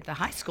the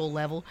high school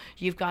level,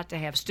 you've got to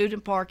have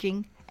student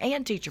parking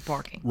and teacher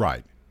parking.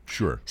 Right.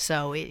 Sure.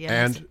 So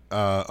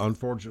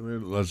unfortunately,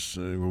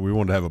 we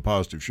want to have a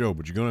positive show,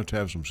 but you're going to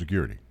have some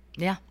security.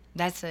 Yeah,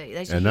 that's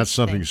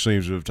something that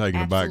seems to have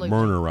taken a back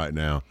burner right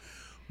now.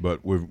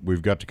 But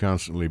we've got to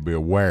constantly be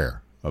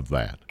aware of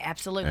that.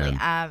 Absolutely.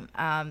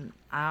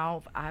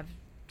 I've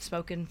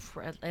spoken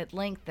at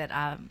length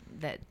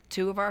that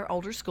 2 of our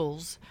older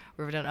schools,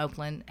 Riverdale and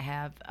Oakland,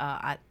 have.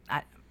 I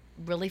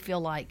really feel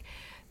like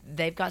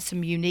they've got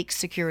some unique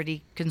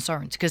security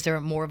concerns because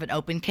they're more of an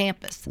open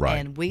campus, right.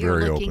 And we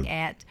Very are looking open.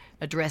 at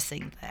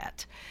addressing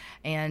that.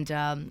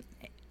 And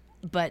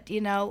but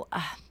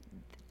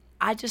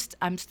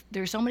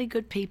there's so many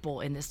good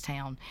people in this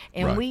town,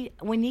 and Right.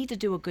 we need to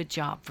do a good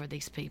job for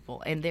these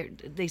people. And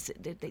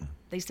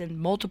they send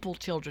multiple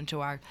children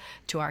to our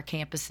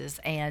campuses,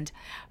 and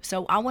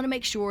so I want to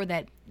make sure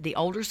that the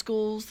older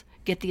schools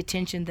get the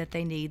attention that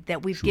they need,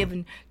 that we've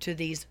given to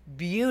these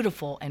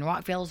beautiful, and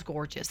Rockville is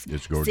gorgeous.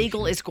 It's gorgeous,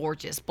 Siegel yeah. is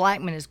gorgeous.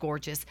 Blackman is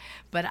gorgeous.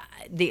 But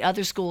the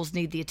other schools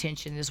need the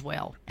attention as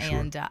well. Sure.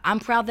 And I'm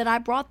proud that I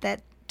brought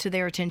that to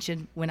their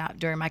attention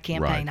during my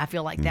campaign. Right. I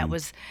feel like that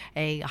was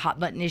a hot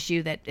button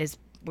issue that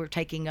we're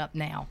taking up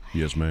now.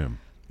 Yes, ma'am.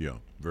 Yeah,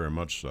 very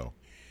much so.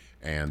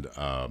 And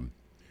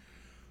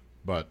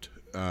but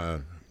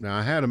now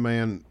I had a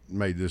man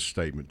made this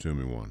statement to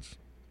me once.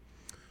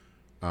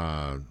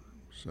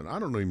 Said, I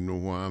don't even know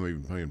why I'm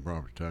even paying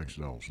property tax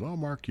at all. Said, all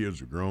my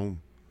kids are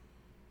grown.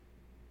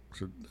 I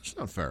said, that's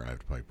not fair. I have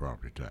to pay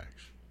property tax.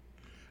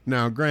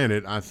 Now,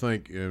 granted, I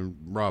think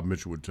Rob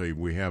Mitchell would tell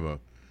you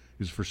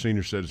it's for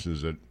senior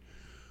citizens that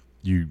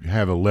you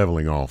have a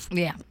leveling off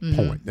Yeah.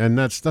 point, and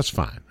that's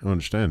fine. I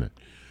understand that.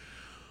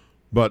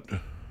 But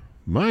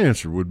my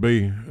answer would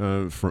be,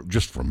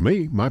 from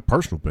me, my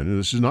personal opinion.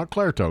 This is not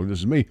Claire talking. This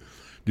is me.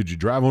 Did you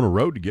drive on a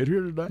road to get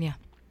here today? Yeah.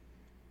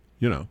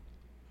 You know.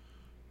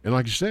 And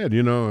like you said,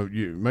 you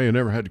may have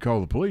never had to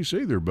call the police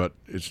either, but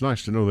it's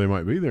nice to know they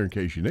might be there in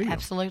case you need them.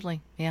 Absolutely.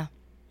 Yeah.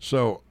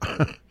 So,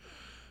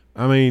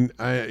 I mean,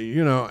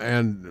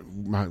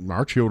 and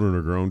our children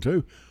are grown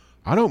too.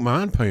 I don't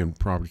mind paying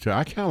property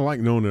tax. I kind of like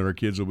knowing that our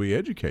kids will be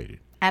educated.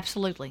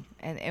 Absolutely.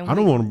 And I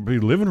don't want to be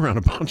living around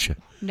a bunch of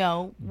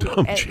No.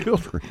 dumb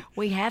children.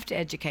 We have to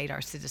educate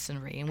our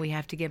citizenry, and we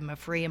have to give them a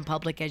free and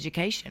public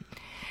education.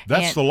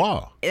 That's And the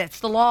law.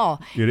 That's the law.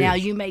 It now,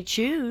 is. you may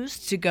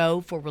choose to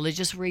go for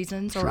religious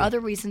reasons or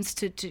other reasons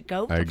to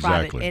go for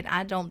Exactly. private. And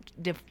I don't,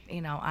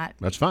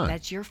 That's fine.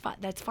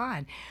 That's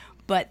fine.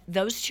 But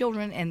those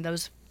children and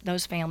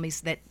those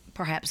families that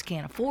perhaps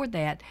can't afford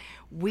that,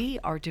 we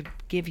are to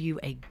give you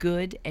a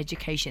good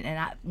education.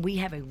 And we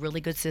have a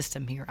really good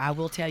system here. I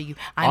will tell you,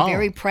 I'm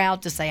very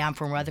proud to say I'm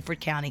from Rutherford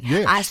County.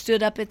 Yes. I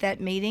stood up at that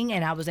meeting,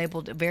 and I was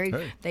able to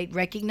they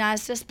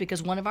recognized us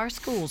because one of our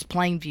schools,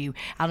 Plainview,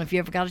 I don't know if you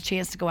ever got a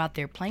chance to go out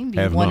there, Plainview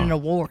Have won not. an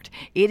award.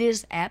 It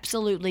is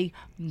absolutely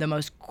the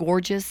most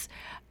gorgeous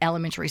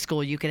elementary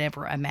school you could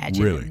ever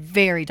imagine.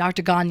 Really?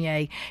 Dr.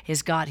 Gagne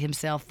has got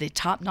himself the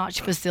top-notch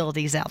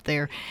facilities out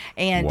there,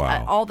 and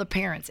Wow. all the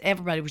parents,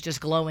 everybody was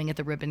just glowing at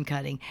the ribbon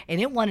cutting, and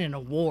it won an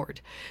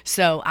award.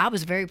 So I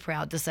was very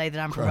proud to say that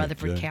I'm from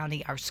Rutherford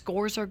County. Our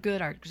scores are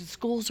good, our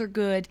schools are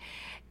good,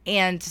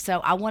 and so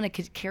I want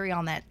to carry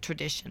on that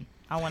tradition.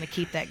 I want to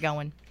keep that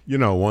going. You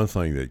know, one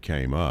thing that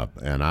came up,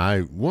 and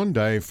one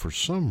day for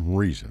some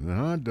reason,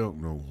 and I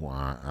don't know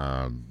why,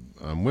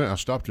 I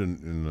stopped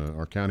in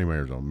our county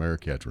mayor's on Mayor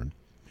Ketron,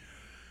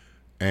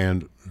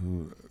 and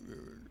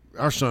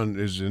our son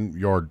is in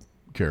yard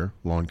care,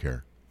 lawn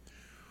care,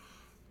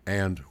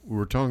 and we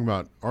were talking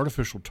about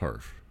artificial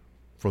turf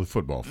for the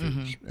football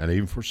fields and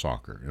even for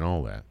soccer and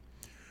all that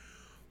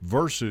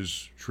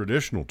versus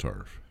traditional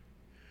turf.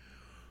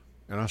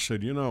 And I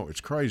said,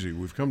 it's crazy.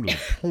 We've come to the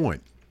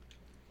point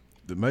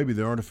that maybe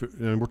the artificial,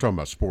 and we're talking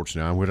about sports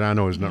now, which I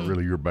know is not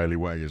really your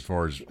bailiwick as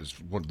far as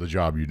what the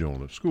job you do on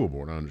the school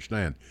board. I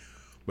understand,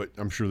 but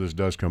I'm sure this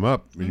does come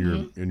up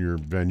in your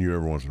venue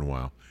every once in a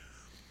while.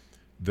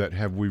 That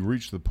have we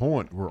reached the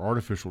point where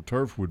artificial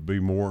turf would be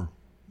more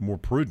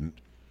prudent?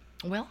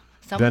 Well,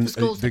 some of the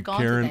schools have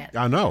gone to that.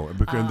 I know,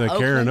 because the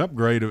Karen Oakland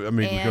upgrade. I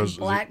mean, and because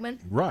Blackman.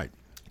 right?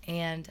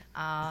 And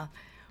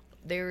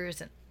there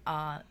is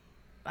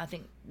I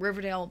think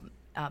Riverdale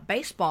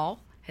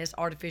baseball has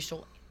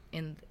artificial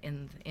in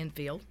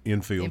infield.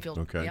 Infield,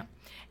 okay. Yeah.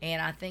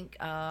 And I think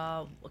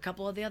a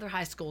couple of the other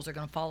high schools are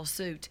going to follow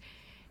suit.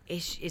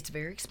 It's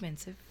very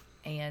expensive.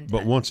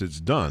 But once it's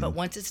done,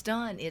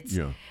 it's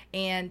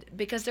and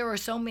because there are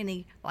so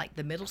many, like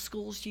the middle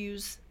schools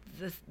use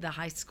the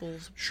high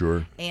schools.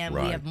 Sure. And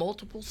right. we have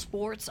multiple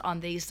sports on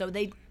these, so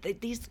the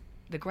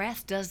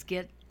grass does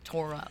get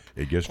tore up.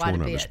 It gets quite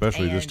torn a up, bit.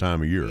 especially this And,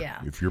 time of year.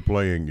 Yeah. If you're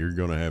playing, you're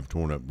going to have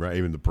torn up. Right?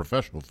 Even the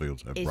professional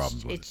fields have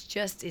problems with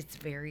it. It's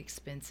very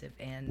expensive,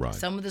 and Right.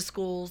 some of the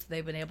schools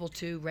they've been able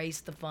to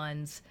raise the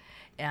funds,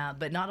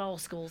 but not all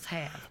schools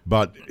have.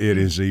 But it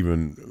is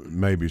even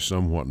maybe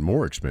somewhat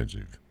more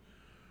expensive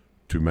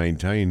to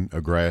maintain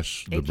a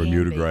grass, the It can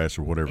Bermuda be. grass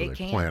or whatever It they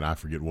can. plant. I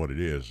forget what it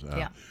is.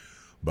 Yeah.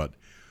 But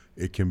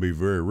it can be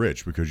very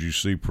rich because you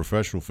see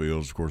professional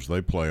fields, of course,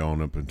 they play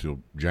on up until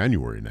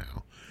January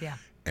now. Yeah.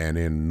 And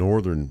in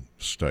northern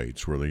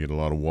states where they get a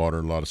lot of water,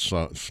 a lot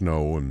of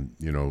snow, and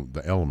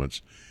the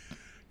elements,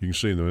 you can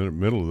see in the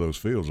middle of those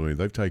fields. I mean,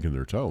 they've taken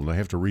their toll, and they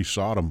have to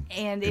resod them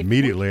And if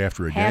immediately we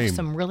after a have game.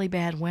 some really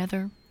bad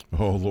weather,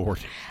 Oh Lord,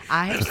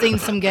 I have seen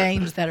some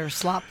games that are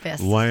slop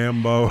fest.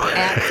 Lambeau.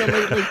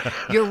 Absolutely,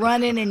 you're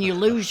running and you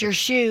lose your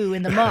shoe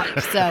in the muck.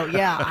 So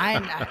yeah,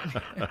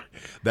 I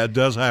That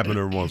does happen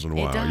every once in a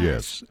It while. does.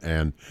 Yes,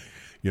 and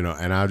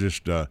and I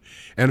just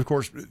and of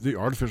course the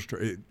artificial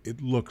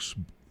it looks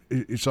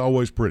it's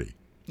always pretty.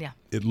 Yeah.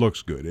 It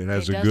looks good. It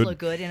has It a does good. look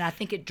good, and I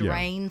think it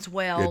drains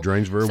well. It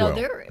drains very well. So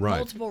there are Right.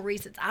 multiple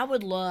reasons. I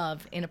would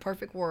love, in a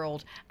perfect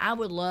world, I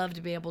would love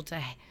to be able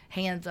to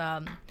hand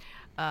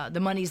the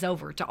monies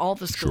over to all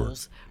the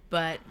schools.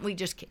 But we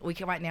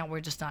can right now.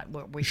 We're just not.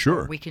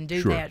 Sure. We can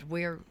do Sure. that.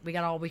 We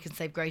got all we can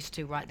save grace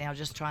to right now.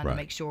 Just trying Right. to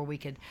make sure we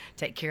could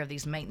take care of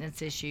these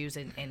maintenance issues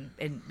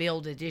and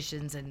build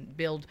additions and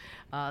build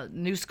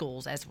new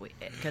schools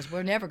because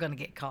we're never going to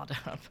get caught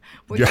up.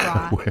 We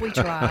try. We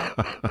try.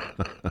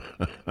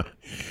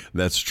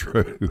 That's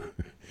true.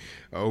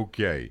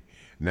 Okay.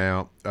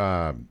 Now,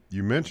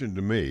 you mentioned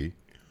to me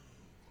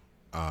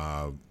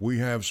we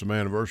have some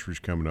anniversaries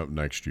coming up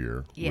next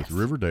year Yes. with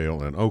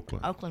Riverdale and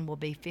Oakland. Oakland will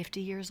be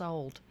 50 years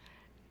old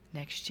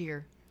next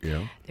year.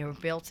 Yeah. They were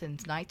built in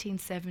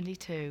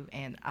 1972,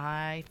 and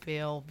I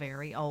feel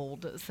very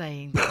old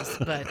saying this,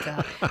 but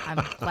I'm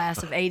a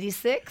class of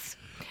 86.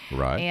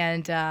 Right.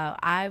 And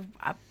I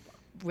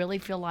really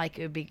feel like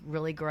it would be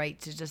really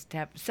great to just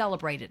have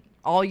celebrated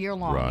all year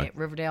long Right. at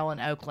Riverdale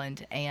and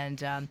Oakland.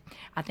 And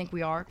I think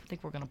we are. I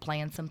think we're going to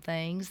plan some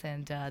things,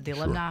 and the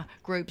alumni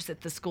groups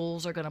at the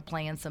schools are going to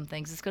plan some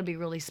things. It's going to be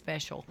really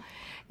special.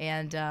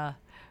 And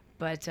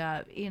but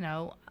you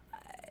know,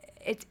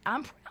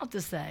 I'm proud to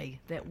say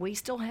that we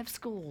still have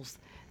schools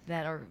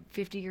that are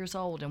 50 years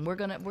old, and we're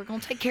gonna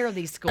take care of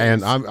these schools.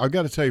 And I've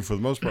got to tell you, for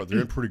the most part, they're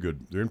in pretty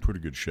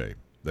good shape.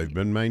 They've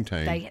been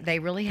maintained. They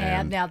really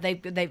have. And- Now they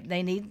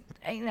need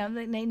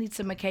they need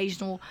some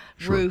occasional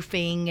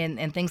roofing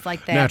and things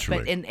like that.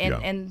 Naturally,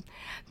 But and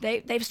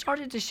they've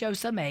started to show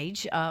some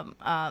age.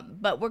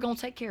 But we're going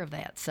to take care of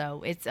that.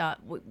 So it's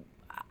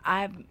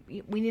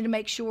we need to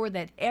make sure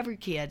that every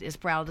kid is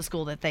proud of the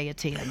school that they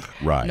attend.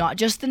 Right. Not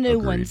just the new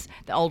Agreed. ones,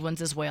 the old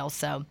ones as well.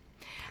 So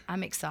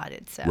I'm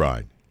excited. So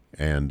Right.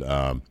 And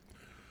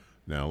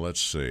now let's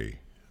see.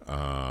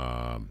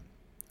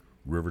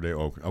 Riverdale,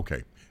 Oakland.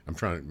 Okay. I'm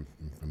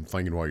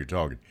thinking while you're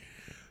talking.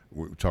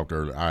 We talked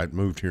earlier. I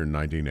moved here in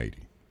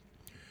 1980.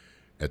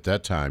 At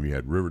that time, you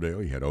had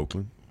Riverdale, you had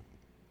Oakland.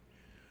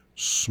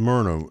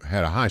 Smyrna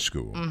had a high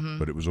school,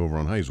 but it was over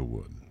on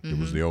Hazelwood. It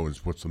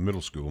was what's the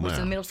middle school what's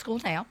now? in middle school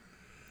now?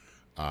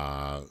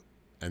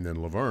 And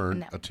then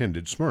Laverne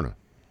attended Smyrna.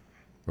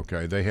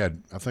 Okay,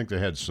 I think they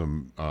had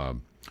some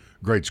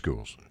grade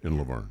schools in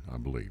Laverne, I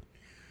believe.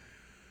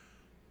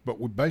 But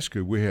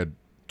we had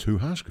two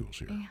high schools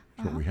here. Yeah,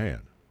 That's what we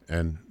had.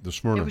 And the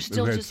Smyrna, It was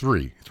still we had just-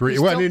 three. it was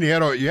Well, still- then you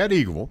had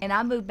Eagleville. And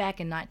I moved back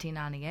in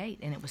 1998,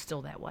 and it was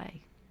still that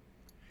way.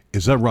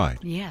 Is that right?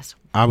 Yes.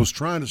 I was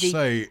trying to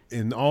say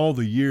in all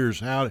the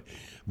years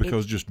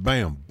because just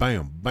bam,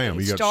 bam, bam.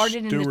 It You got started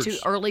in the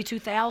Stewart's- early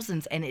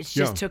 2000s, and it's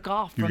just took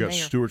off You from got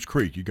there. Stewart's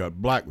Creek. You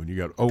got Blackman. You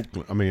got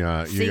Oakland. I mean, you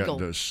got Siegel.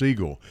 the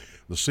Siegel.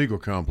 The Siegel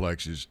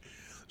complexes.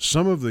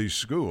 Some of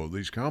these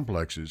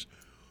complexes,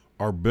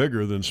 are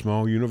bigger than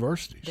small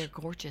universities. They're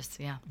gorgeous,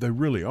 yeah. They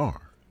really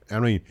are. I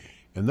mean,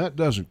 and that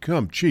doesn't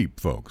come cheap,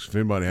 folks. If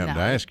anybody happened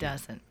to ask it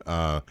doesn't.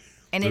 you.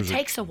 And it there's a-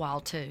 takes a while,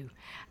 too.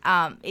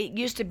 It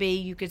used to be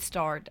you could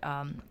start,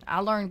 I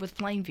learned with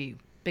Plainview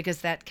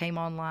because that came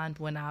online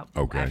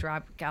after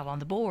I got on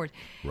the board.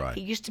 Right.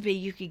 It used to be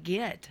you could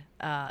get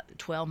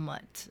 12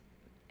 months,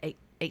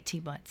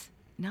 18 months.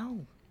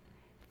 No.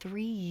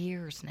 3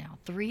 years now,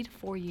 3 to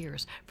 4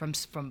 years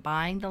from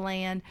buying the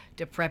land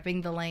to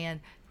prepping the land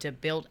to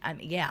build. To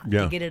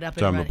get it up and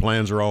Time running. the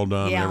plans are all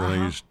done, Yeah, and everything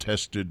uh-huh. is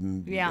tested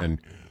and Yeah. and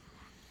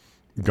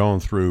gone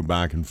through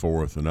back and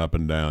forth and up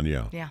and down.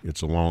 Yeah, Yeah.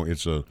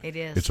 It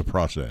is. It's a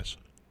process.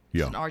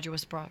 Yeah, It's an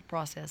arduous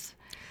process.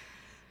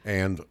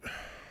 and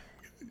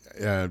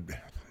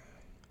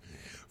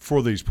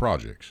for these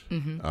projects,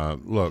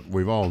 look,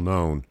 we've all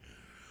known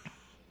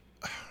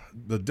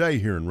the day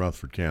here in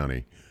Rutherford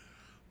County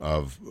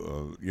of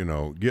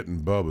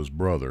getting Bubba's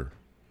brother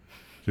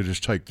to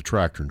just take the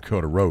tractor and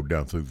cut a road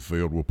down through the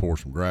field. We'll pour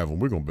some gravel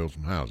and we're going to build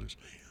some houses.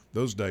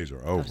 Those days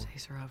are over. Those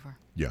days are over.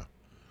 Yeah.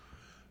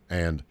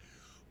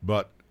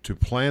 But to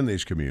plan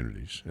these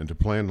communities and to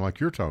plan like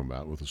you're talking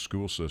about with the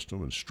school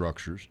system and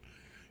structures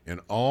and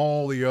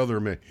all the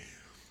other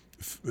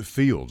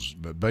fields,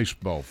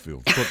 baseball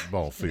field,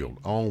 football field,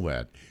 all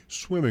that,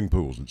 swimming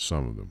pools in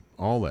some of them,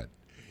 all that.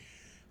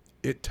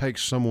 It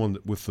takes someone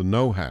with the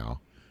know-how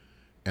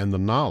and the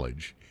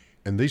knowledge,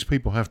 and these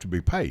people have to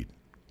be paid.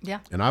 Yeah.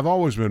 And I've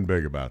always been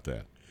big about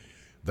that.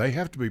 They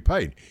have to be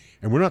paid.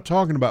 And we're not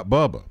talking about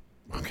Bubba.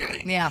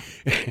 Okay. Yeah.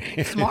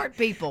 Smart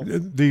people.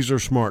 These are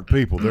smart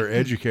people. They're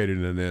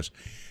educated in this.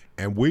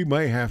 And we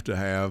may have to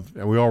have,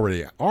 and we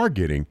already are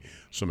getting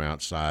some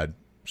outside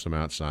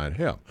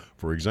help.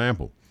 For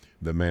example,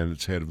 the man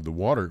that's head of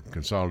the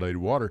Consolidated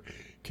Water,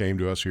 came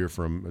to us here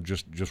from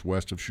just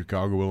west of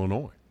Chicago,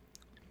 Illinois.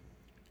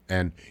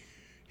 And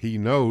he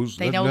knows.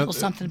 They know a little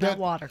something about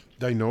water.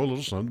 They know a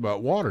little something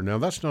about water. Now,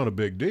 that's not a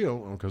big deal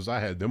because I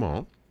had them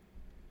on.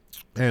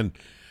 And,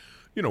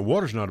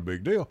 water's not a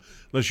big deal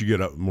unless you get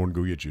up in the morning,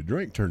 go get you a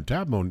drink, turn the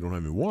tap on, and don't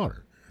have any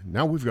water.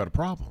 Now we've got a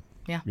problem.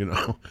 Yeah.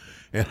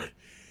 And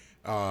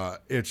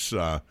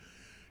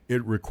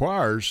it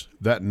requires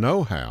that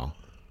know-how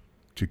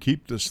to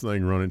keep this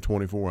thing running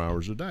 24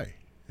 hours a day.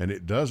 and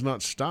it does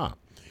not stop.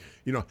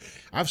 You know,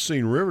 I've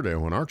seen Riverdale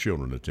when our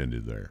children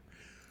attended there.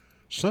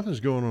 Something's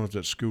going on at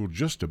that school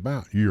just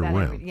about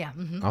year-round. Yeah.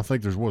 Mm-hmm. I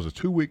think there was a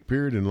 2-week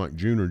period in like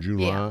June or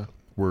July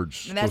where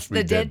it's And that's supposed to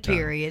be the dead time.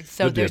 period,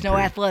 so The there's dead no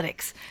period.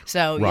 athletics.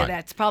 So Right.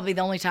 that's probably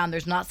the only time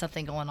there's not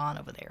something going on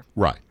over there.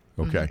 Right.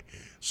 Okay.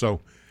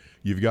 So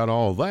you've got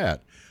all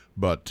that,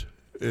 but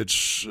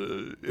it's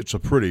a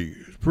pretty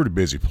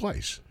busy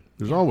place.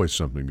 There's always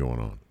something going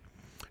on,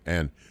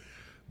 and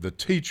the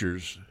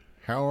teachers.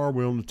 How are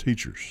we on the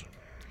teachers?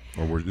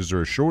 Or is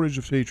there a shortage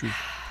of teachers?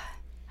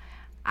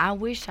 I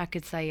wish I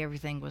could say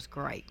everything was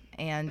great,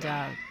 and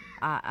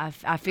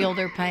I feel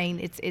their pain.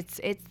 It's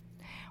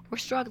we're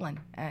struggling.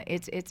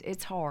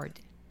 It's hard.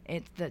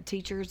 The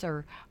teachers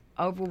are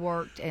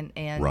overworked and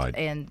Right.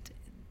 and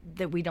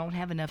that we don't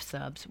have enough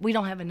subs. We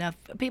don't have enough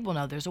people.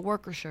 Know there's a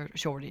worker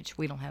shortage.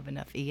 We don't have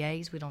enough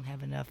EAs. We don't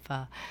have enough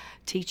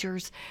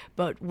teachers.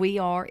 But we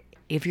are.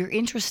 If you're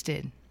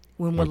interested,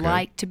 we would Okay.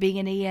 like to be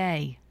an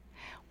EA.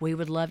 We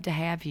would love to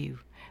have you.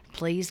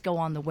 Please go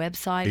on the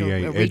website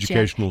EA, or reach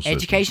educational out.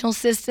 assistants. Educational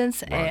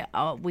assistants.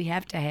 Right. We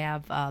have to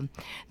have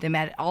them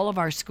at all of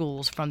our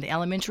schools, from the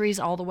elementaries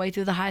all the way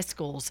through the high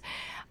schools.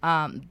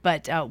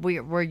 But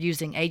we're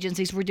using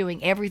agencies. We're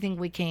doing everything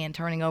we can,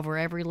 turning over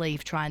every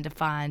leaf, trying to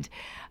find,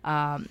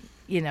 and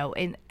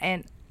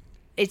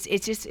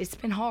it's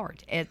been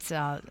hard. It's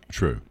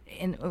True.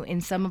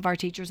 and some of our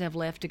teachers have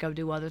left to go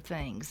do other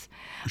things.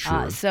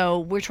 Sure. So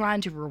we're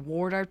trying to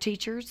reward our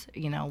teachers.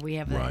 You know, we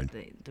have Right.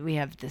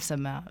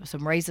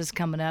 some raises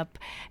coming up,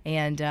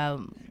 and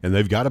And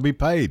they've got to be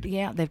paid.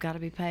 yeah, they've got to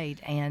be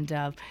paid.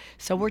 And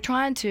so we're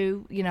trying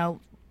to,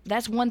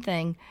 that's one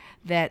thing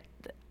that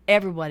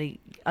everybody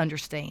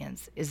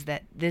understands, is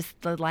that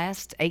the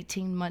last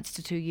 18 months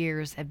to 2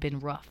 years have been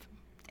rough.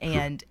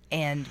 And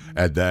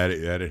At that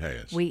it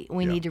has. we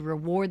Yeah. need to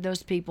reward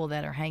those people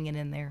that are hanging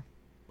in there.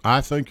 I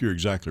think you're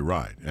exactly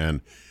right, and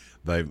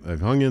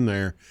they've hung in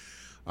there.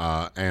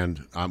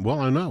 And I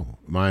know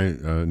my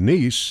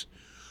niece.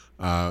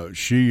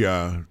 She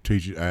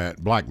teaches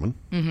at Blackman,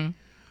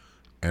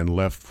 and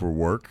left for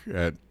work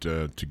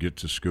to get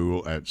to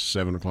school at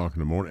 7:00 in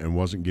the morning, and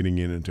wasn't getting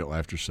in until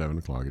after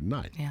 7:00 at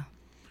night. Yeah.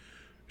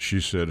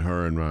 She said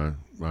her and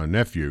my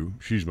nephew.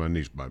 She's my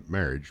niece by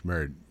marriage.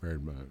 Married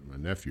my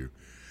nephew.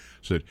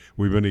 Said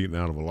we've been eating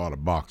out of a lot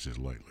of boxes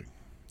lately.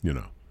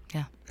 Yeah.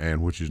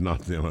 And which is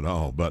not them at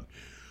all, but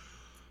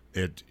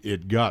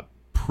it got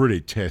pretty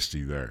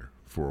testy there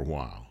for a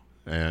while,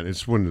 and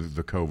it's when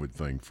the COVID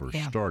thing first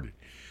started.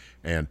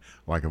 And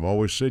like I've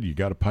always said, you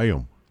got to pay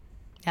them.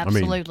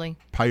 Absolutely. I mean,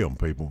 pay them,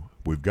 people.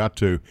 We've got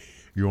to.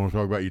 You want to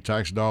talk about your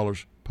tax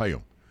dollars? Pay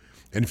them.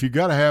 And if you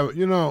got to have,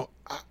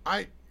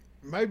 I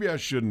maybe I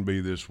shouldn't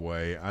be this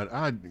way.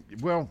 I'm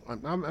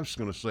just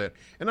going to say it,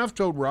 and I've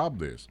told Rob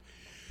this.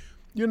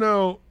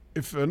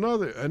 If an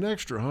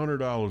extra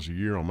 $100 a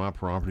year on my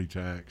property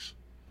tax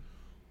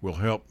will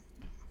help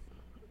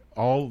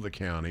all of the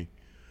county,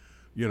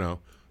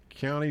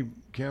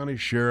 county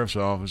sheriff's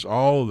office,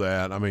 all of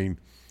that. I mean,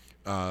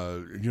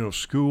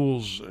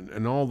 schools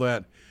and all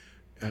that.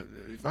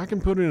 If I can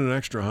put in an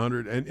extra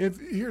 100, and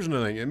here's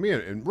another thing,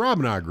 and Rob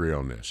and I agree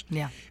on this.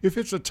 Yeah. If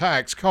it's a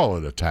tax, call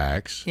it a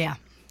tax. Yeah.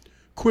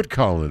 Quit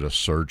calling it a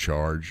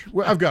surcharge.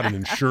 Well, I've got an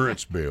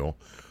insurance bill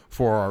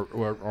for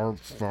our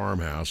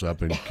farmhouse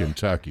up in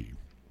Kentucky.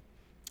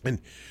 And,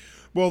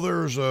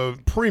 there's a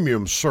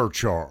premium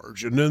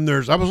surcharge. And then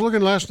I was looking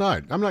last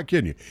night. I'm not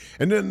kidding you.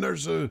 And then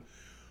there's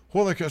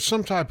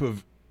some type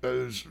of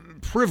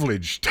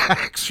privilege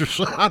tax or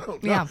something. I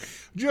don't know. Yeah.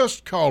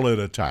 Just call it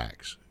a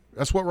tax.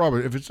 That's what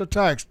Robert, if it's a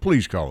tax,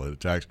 please call it a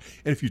tax.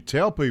 And if you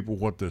tell people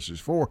what this is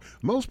for,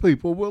 most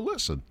people will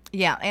listen.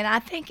 Yeah, and I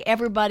think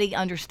everybody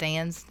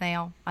understands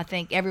now. I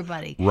think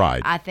everybody.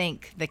 Right. I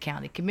think the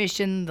county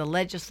commission, the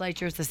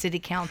legislatures, the city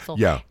council.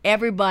 Yeah.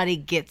 Everybody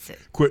gets it.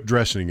 Quit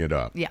dressing it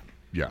up. Yeah.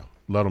 Yeah.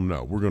 Let them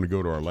know. We're going to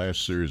go to our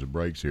last series of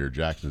breaks here.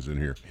 Jackson's in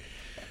here.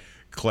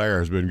 Claire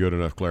has been good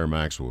enough, Claire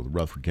Maxwell with the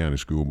Rutherford County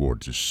School Board,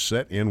 to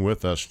sit in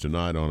with us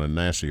tonight on a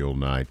nasty old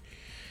night.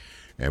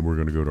 And we're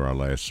going to go to our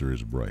last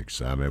series of breaks.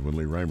 I'm Edwin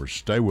Lee Raymer.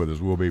 Stay with us.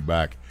 We'll be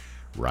back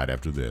right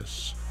after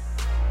this.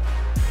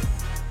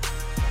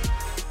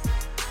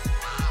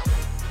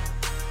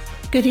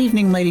 Good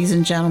evening, ladies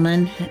and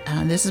gentlemen.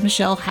 This is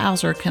Michelle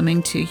Hauser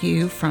coming to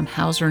you from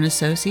Hauser &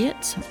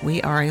 Associates.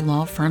 We are a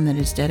law firm that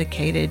is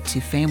dedicated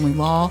to family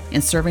law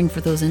and serving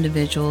for those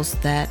individuals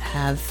that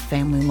have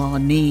family law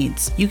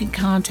needs. You can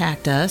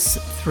contact us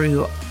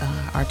through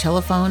our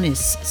telephone is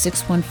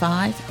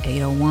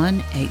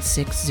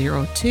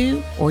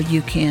 615-801-8602, or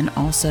you can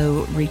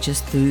also reach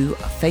us through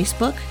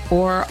Facebook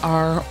or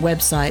our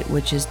website,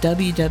 which is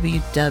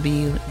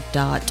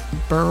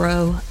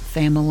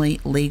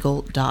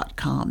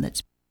www.burrowfamilylegal.com.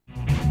 That's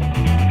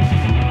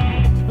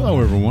Hello,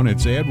 everyone.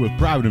 It's Ed with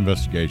Private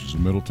Investigations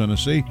in Middle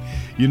Tennessee.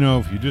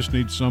 If you just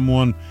need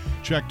someone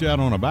checked out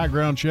on a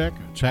background check,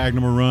 tag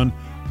them a run,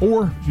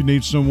 or if you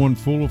need someone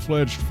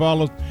full-fledged to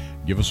follow,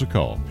 give us a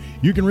call.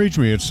 You can reach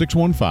me at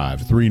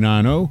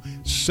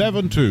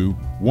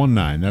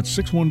 615-390-7219. That's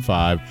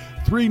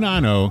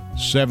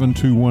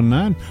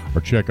 390-7219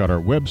 or check out our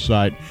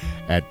website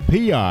at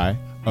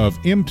piofmt.com.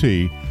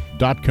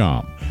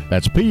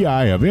 That's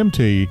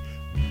piofmt.com.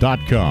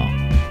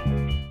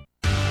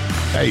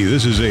 Hey,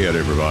 this is Ed,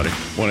 everybody.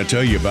 Want to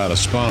tell you about a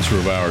sponsor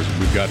of ours.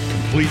 We've got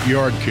Complete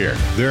Yard Care.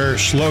 Their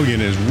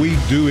slogan is, we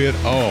do it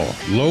all.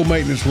 Low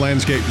maintenance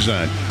landscape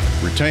design,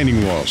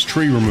 retaining walls,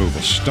 tree removal,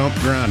 stump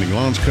grinding,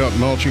 lawns cut,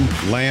 mulching,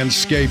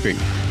 landscaping.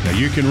 Now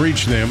you can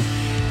reach them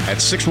at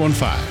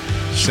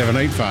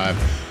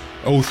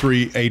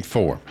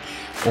 615-785-0384.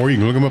 Or you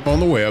can look them up on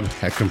the web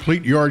at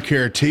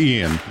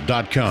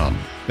CompleteYardCareTN.com.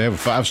 They have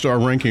a 5-star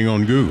ranking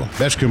on Google.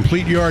 That's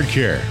Complete Yard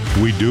Care.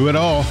 We do it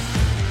all.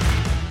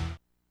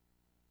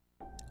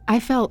 I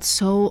felt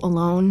so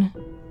alone,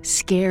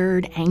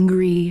 scared,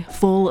 angry,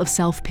 full of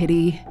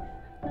self-pity.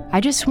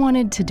 I just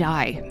wanted to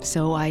die,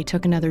 so I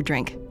took another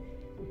drink.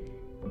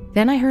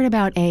 Then I heard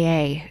about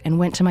AA and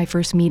went to my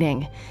first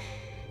meeting.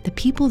 The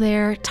people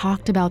there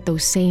talked about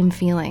those same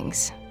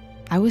feelings.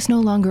 I was no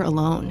longer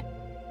alone.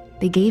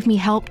 They gave me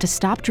help to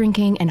stop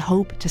drinking and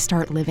hope to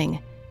start living.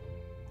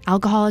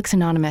 Alcoholics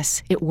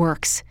Anonymous, it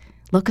works.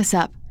 Look us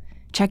up.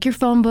 Check your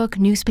phone book,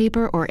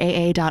 newspaper, or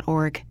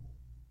AA.org.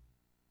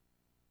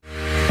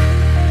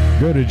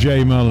 Go to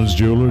J. Mullins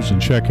Jewelers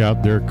and check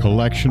out their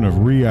collection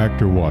of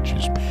reactor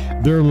watches.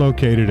 They're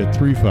located at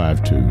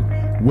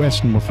 352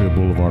 West Northfield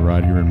Boulevard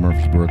right here in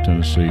Murfreesboro,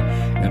 Tennessee.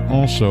 And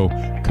also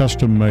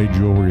custom-made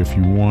jewelry. If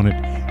you want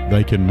it,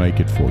 they can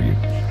make it for you.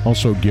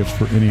 Also gifts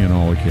for any and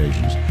all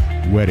occasions.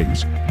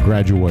 Weddings,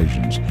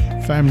 graduations,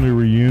 family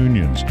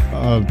reunions,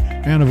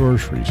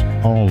 anniversaries,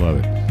 all of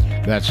it.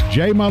 That's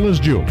J.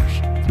 Mullins Jewelers,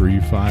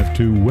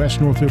 352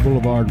 West Northfield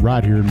Boulevard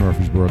right here in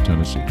Murfreesboro,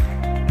 Tennessee.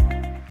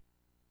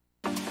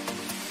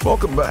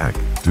 Welcome back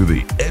to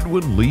the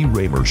Edwin Lee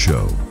Raymer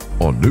Show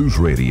on News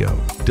Radio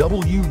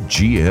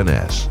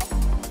WGNS.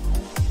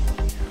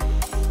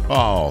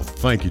 Oh,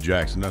 thank you,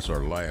 Jackson. That's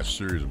our last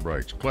series of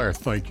breaks. Claire,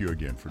 thank you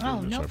again for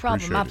doing this. No I problem.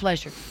 appreciate My it.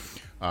 pleasure.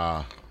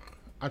 I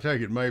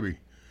take it maybe.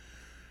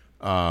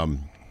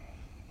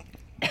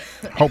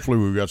 Hopefully,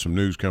 we've got some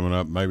news coming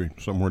up. Maybe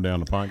somewhere down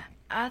the pike.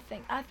 I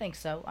think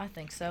so.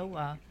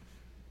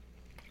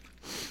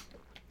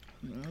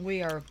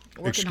 We are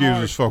working Excuse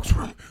hard. us, folks.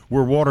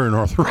 We're watering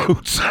our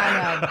throats.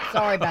 I know.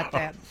 Sorry about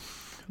that.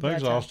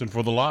 Thanks, But, Austin,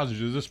 for the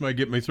lozenges. This may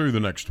get me through the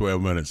next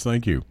 12 minutes.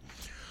 Thank you.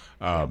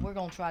 We're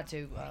going to try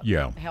to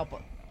help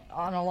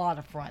on a lot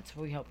of fronts.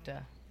 We hope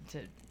to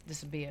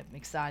this will be an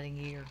exciting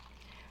year.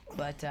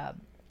 But, I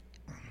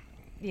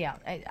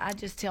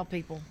just tell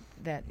people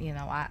that,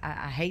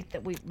 I hate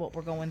that what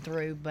we're going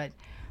through, but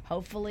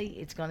hopefully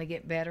it's going to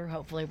get better.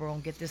 Hopefully we're going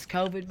to get this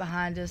COVID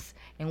behind us,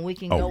 and we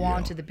can go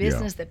on to the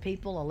business that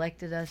people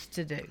elected us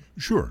to do.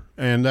 Sure,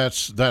 and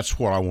that's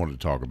what I wanted to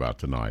talk about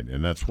tonight,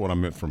 and that's what I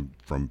meant from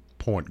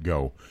point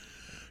go.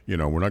 We're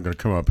not going to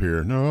come up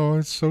here. No,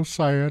 it's so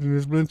sad, and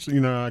it's been,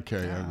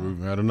 okay,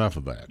 we've had enough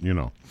of that,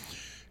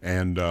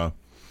 And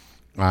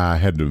I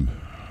had the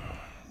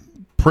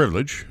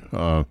privilege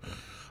of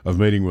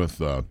meeting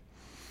with.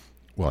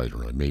 Well, I didn't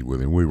really meet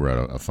with him. We were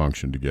at a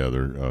function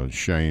together.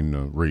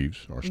 Shane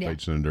Reeves, our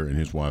state senator, and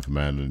his wife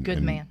Amanda,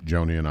 and man.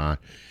 Joni and I.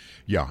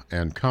 Yeah,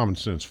 and common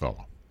sense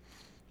fellow,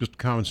 just a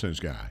common sense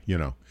guy,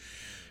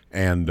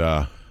 And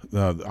I'll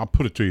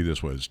put it to you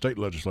this way: the state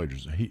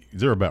legislatures,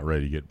 they're about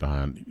ready to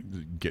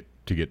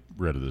get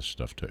rid of this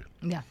stuff too.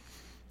 Yeah.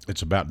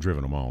 It's about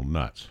driving them all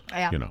nuts.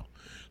 Yeah.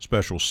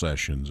 Special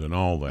sessions and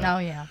all that. Oh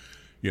yeah.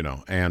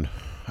 And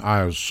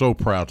I was so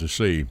proud to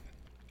see,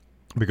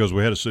 because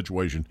we had a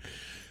situation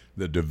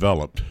that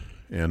developed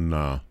in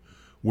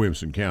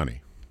Williamson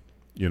County,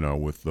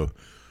 with the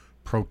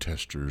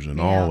protesters and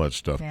all that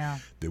stuff,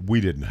 that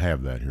we didn't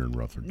have that here in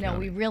Rutherford County. No,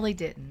 we really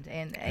didn't.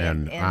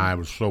 And I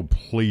was so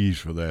pleased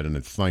for that,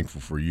 and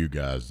thankful for you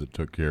guys that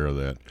took care of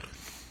that.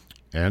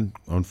 And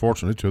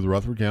unfortunately, to the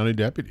Rutherford County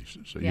deputies.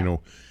 So,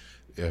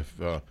 if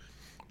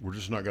we're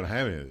just not going to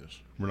have any of this,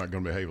 we're not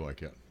going to behave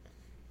like that.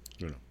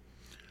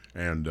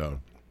 And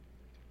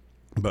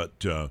but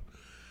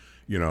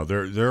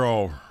they're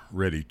all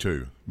ready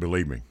to,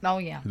 believe me. Oh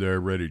yeah. They're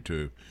ready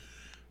to.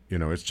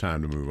 It's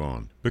time to move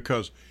on,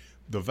 because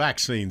the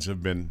vaccines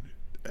have been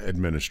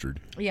administered.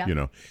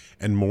 Yeah.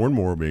 And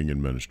more being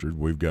administered.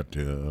 We've got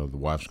the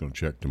wife's going to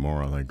check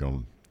tomorrow, I think,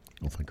 on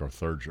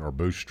our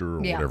booster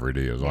or whatever it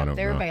is. I don't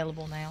they're know.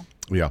 available now.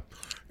 Yeah,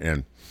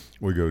 and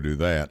we go do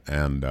that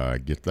and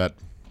get that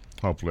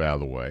hopefully out of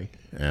the way,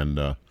 and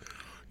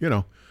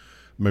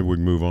maybe we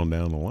can move on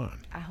down the line.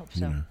 I hope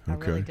so. I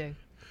really do.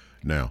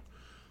 Now,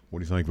 what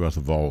do you think about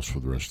the Vols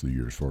for the rest of the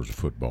year as far as the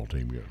football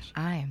team goes?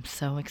 I am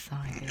so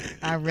excited.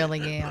 I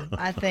really am.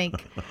 I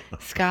think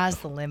sky's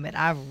the limit.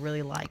 I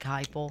really like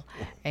Heupel.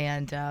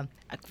 And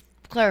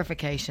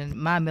clarification,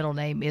 my middle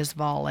name is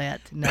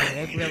Volette. No,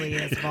 it really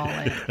is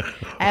Volette.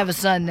 I have a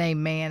son named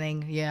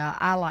Manning. Yeah,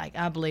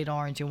 I bleed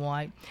orange and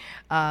white.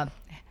 I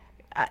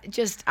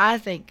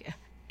think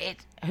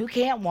who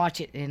can't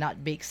watch it and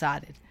not be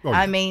excited? Oh,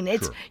 I mean,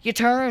 you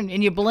turn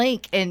and you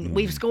blink and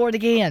we've scored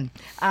again.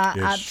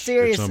 I'm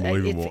serious. It's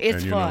unbelievable.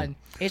 It's and, fun.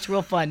 It's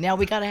real fun. Now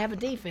we got to have a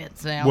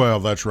defense now. Well,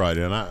 that's right.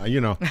 And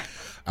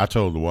I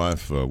told the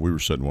wife, we were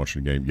sitting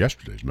watching the game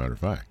yesterday, as a matter of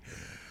fact.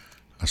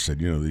 I said,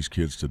 these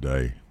kids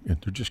today, and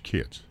they're just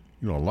kids.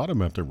 A lot of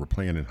them out there were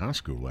playing in high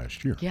school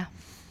last year. Yeah.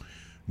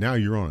 Now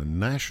you're on a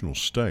national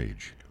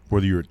stage,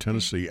 whether you're at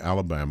Tennessee,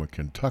 Alabama,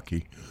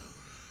 Kentucky,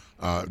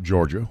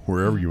 Georgia,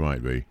 wherever you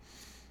might be.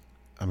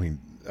 I mean,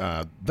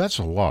 that's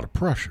a lot of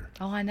pressure.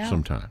 Oh, I know.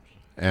 Sometimes.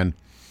 And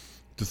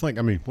to think,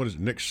 what is it?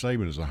 Nick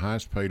Saban is the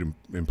highest paid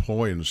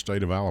employee in the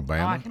state of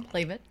Alabama. Oh, I can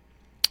believe it.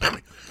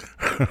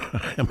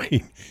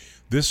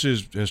 This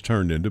has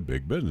turned into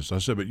big business. I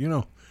said, but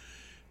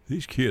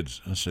these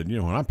kids, I said,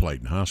 when I played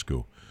in high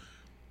school,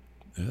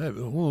 one of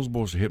those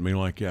boys that hit me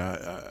like,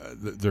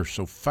 they're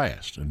so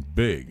fast and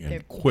big and They're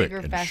quick bigger,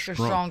 and faster,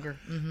 strong. stronger.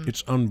 Mm-hmm.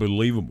 It's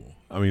unbelievable.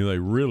 They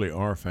really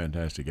are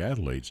fantastic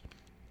athletes.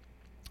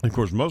 And of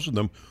course, most of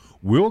them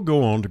will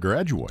go on to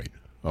graduate.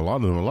 A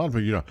lot of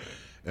people,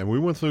 and we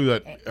went through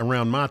that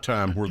around my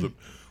time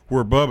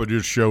where Bubba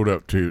just showed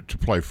up to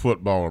play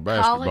football or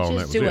basketball. Colleges and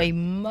that was do it. a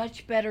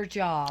much better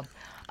job.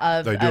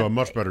 They do a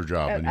much better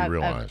job than you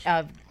realize.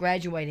 Of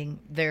graduating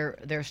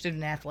their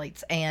student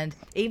athletes. And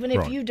even if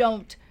Right. you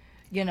don't,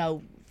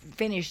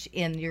 finish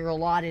in your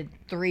allotted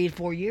 3 to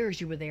 4 years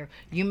you were there,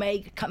 you may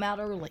come out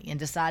early and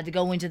decide to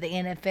go into the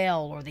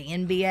NFL or the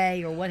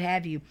NBA or what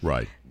have you.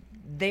 Right.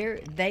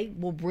 They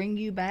will bring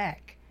you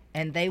back,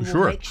 and they will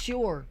Sure. make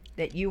sure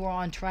that you are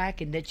on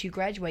track and that you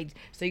graduate.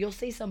 So you'll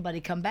see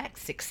somebody come back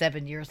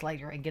 6-7 years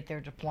later and get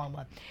their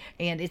diploma.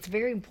 And it's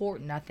very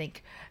important, I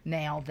think,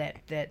 now that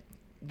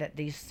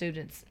these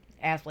students,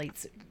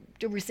 athletes,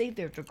 to receive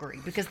their degree,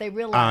 because they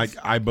realize.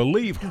 I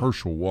believe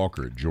Herschel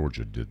Walker at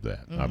Georgia did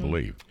that. I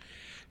believe.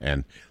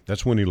 And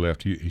that's when he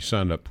left. He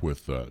signed up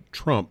with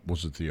Trump.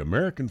 Was it the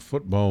American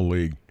Football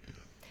League?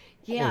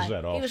 Yeah, What was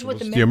that? he was Austin? with Was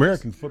the it the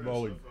American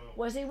Football League?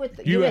 Was he with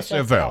the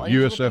USFL? He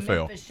was with the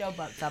USFL. Memphis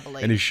Showboats, I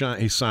believe. And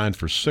he signed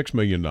for $6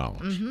 million.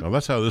 Now,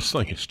 that's how this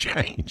thing has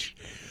changed.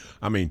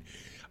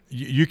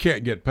 You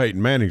can't get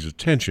Peyton Manning's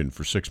attention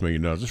for $6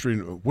 million. Just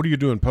reading, what are you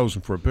doing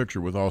posing for a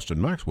picture with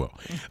Austin Maxwell?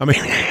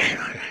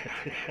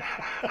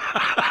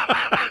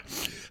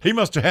 He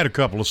must have had a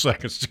couple of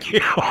seconds to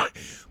kill.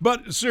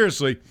 But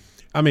seriously,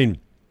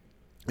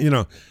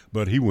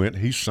 but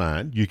he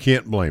signed. You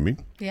can't blame him.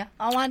 Yeah.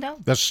 Oh, I know.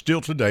 That's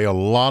still today a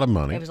lot of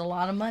money. It was a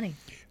lot of money.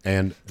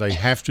 And they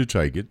have to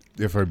take it.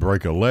 If they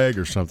break a leg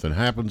or something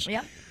happens,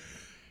 Yeah.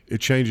 it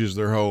changes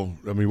their whole.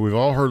 We've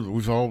all heard.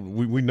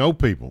 We know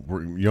people.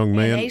 We're young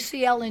men. And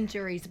ACL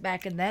injuries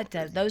back in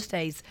those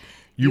days.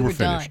 You were were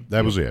finished. done.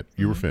 That was it.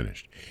 You were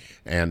finished,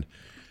 and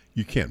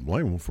you can't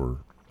blame them for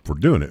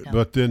doing it. No.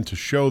 But then to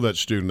show that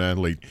student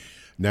athlete,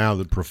 now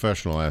the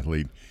professional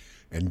athlete,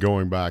 and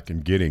going back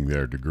and getting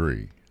their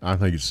degree, I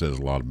think it says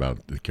a lot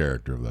about the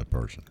character of that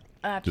person.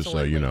 Absolutely, Just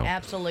so you know.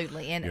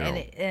 absolutely, and You know.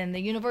 and the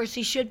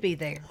university should be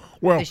there.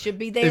 Well, they should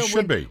be there. it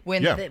should be,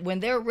 when yeah. when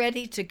they're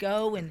ready to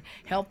go and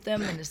help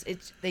them, and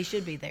they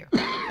should be there.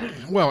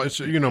 Well, it's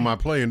my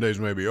playing days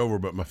may be over,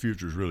 but my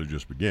future is really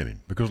just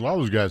beginning, because a lot of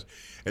those guys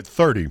at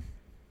 30,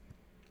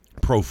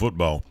 pro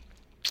football,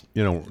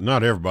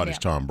 not everybody's Yeah.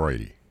 Tom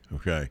Brady,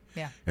 okay?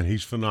 Yeah. And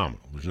he's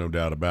phenomenal. There's no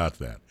doubt about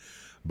that.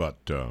 But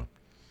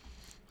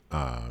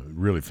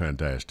really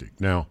fantastic.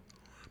 Now,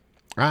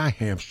 I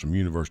have some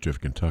University of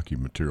Kentucky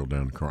material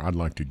down the car. I'd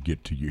like to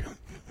get to you.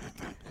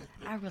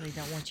 I really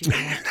don't want you to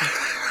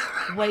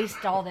have to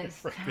waste all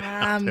this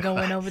time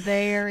going over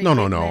there. and No.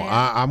 getting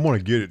that. I want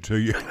to get it to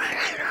you.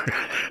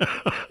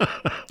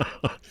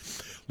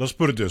 Let's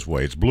put it this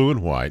way. It's blue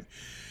and white.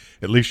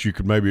 At least you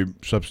could maybe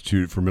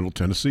substitute it for Middle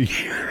Tennessee.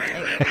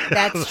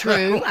 That's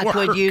true. I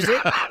could use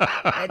it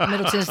at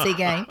Middle Tennessee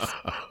games.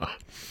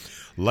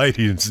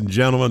 Ladies and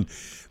gentlemen,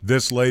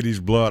 this lady's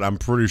blood, I'm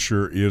pretty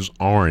sure, is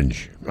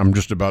orange. I'm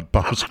just about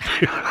positive.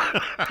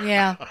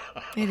 Yeah,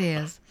 it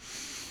is.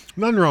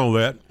 Nothing wrong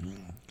with that.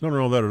 Nothing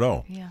wrong with that at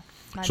all. Yeah.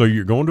 So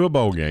you're going to a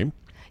bowl game.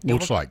 Yeah,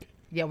 Looks like.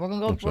 Yeah, we're gonna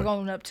go. Looks We're like.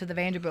 going up to the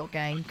Vanderbilt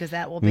game, because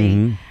that will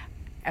be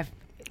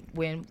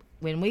when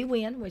we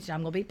win, which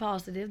I'm gonna be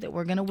positive that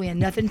we're gonna win.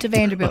 Nothing to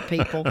Vanderbilt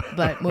people,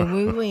 but when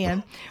we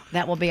win,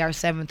 that will be our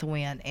 7th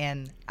win,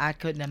 and I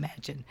couldn't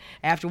imagine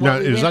after what Now,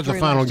 we is went that the through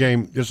final last year.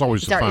 game? It's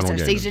always the It's final our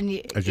game. season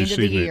as you end of see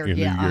the year. End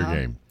Yeah, of the year uh-huh.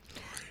 game.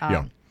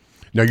 Yeah.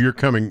 Now, you're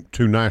coming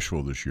to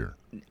Nashville this year.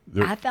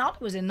 I thought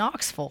it was in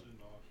Knoxville.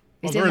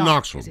 It's They're in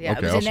Knoxville. Yeah,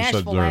 Okay, it I was in also said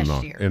Nashville they're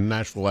last year. in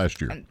Nashville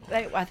last year. And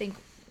I think,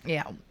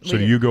 yeah. So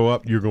do you go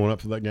up? You're going up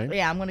to that game?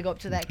 Yeah, I'm going to go up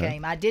to that Okay.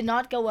 game. I did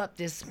not go up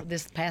this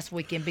past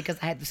weekend because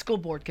I had the school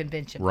board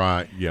convention.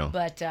 Right, yeah.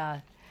 But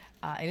and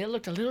it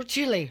looked a little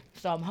chilly,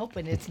 so I'm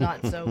hoping it's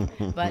not so.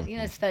 But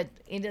it's that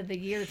end of the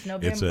year. It's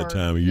November. It's that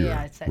time of year.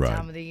 Yeah, it's that Right.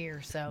 time of the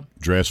year. So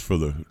Dress for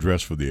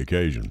the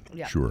occasion.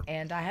 yeah. Sure.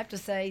 And I have to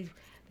say,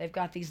 they've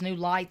got these new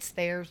lights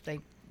there.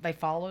 They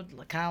followed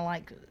kind of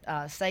like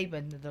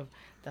Saban, the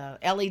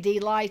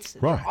LED lights.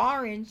 Right. They're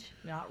orange,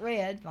 not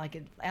red, like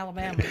in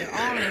Alabama. They're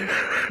orange.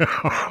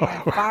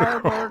 And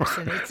fireworks,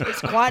 and it's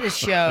quite a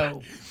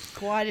show.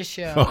 Quite a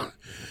show.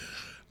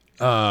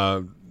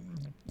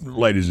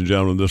 ladies and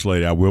gentlemen, this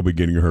lady, I will be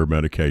getting her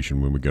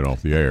medication when we get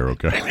off the air,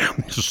 okay?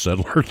 Just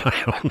settle her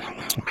down.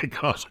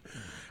 Because,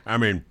 I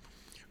mean,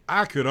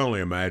 I could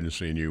only imagine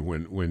seeing you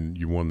when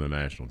you won the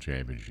national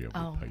championship.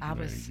 Oh,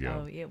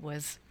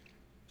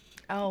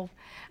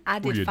 I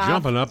did Were you 5.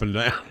 jumping up and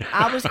down?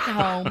 I was at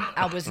home.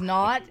 I was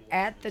not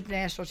at the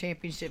national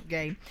championship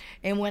game.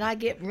 And when I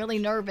get really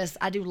nervous,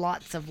 I do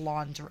lots of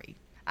laundry.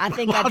 I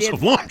think Lots I did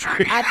of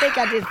laundry. I think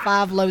I did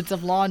 5 loads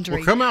of laundry.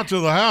 Well, come out to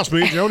the house.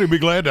 Me and Jody be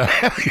glad to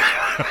have you.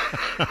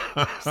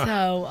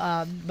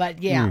 So,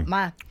 but yeah,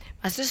 my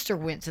sister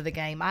went to the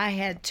game. I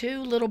had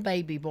 2 little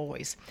baby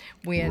boys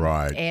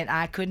and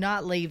I could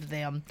not leave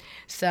them.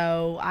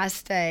 So I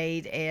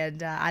stayed,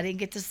 and I didn't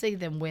get to see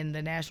them win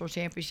the national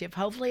championship.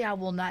 Hopefully I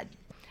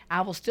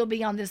will still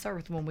be on this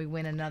earth when we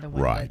win another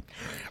one. Right.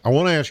 I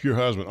want to ask your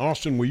husband,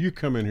 Austin, will you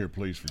come in here,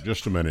 please, for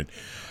just a minute?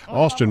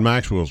 Austin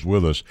Maxwell's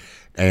with us,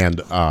 and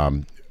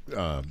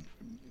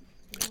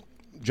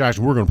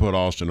Jackson, we're going to put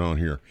Austin on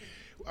here.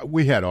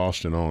 We had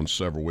Austin on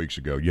several weeks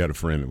ago. You had a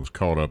friend that was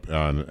caught up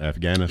in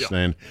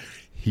Afghanistan. Yeah.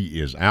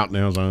 He is out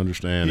now, as I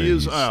understand.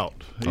 He's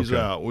out. He's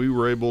out. We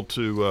were able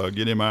to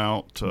get him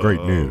out.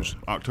 Great news.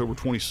 October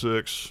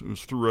 26th. It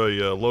was through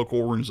a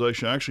local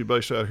organization, actually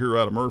based out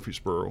of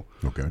Murfreesboro.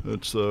 Okay.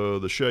 It's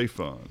the Shea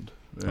Fund,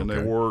 and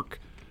they work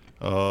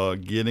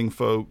getting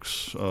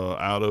folks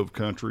out of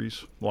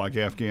countries like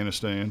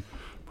Afghanistan,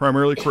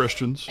 primarily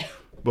Christians.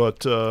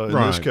 But in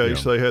this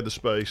case, they had the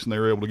space, and they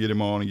were able to get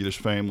him on and get his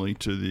family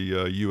to the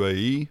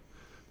UAE.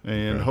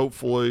 And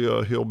hopefully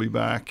he'll be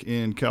back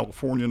in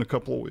California in a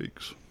couple of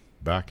weeks.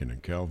 Back in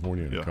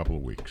California in a couple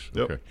of weeks.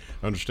 Yep. Okay.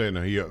 I understand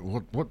now.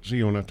 What's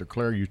he on out there,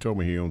 Claire? You told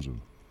me he owns He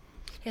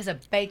has a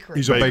bakery.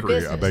 He's a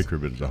bakery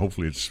business.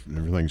 Hopefully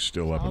everything's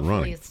still up and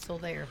running. Hopefully it's still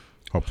there.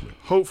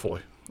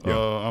 Hopefully. Yeah.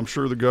 I'm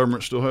sure the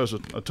government still has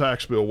a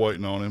tax bill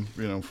waiting on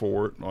him,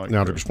 for it.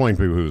 Now, to explain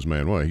to people who this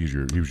man was, he was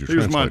your translator. He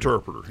was my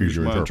interpreter. He was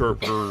my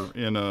interpreter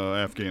in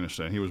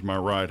Afghanistan. He was my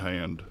right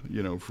hand,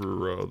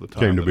 for the time.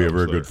 Came to be a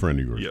very good friend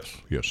of yours.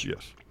 Yes.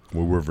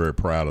 Well, we're very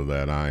proud of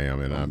that. I am,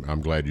 and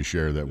I'm glad you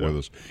shared that with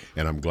us.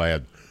 And I'm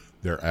glad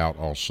they're out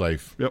all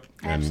safe. Yep.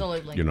 And,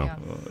 absolutely.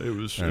 It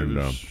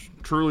was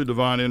truly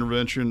divine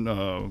intervention.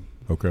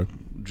 Okay.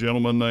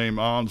 Gentleman named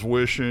Hans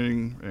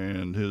Wishing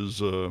and his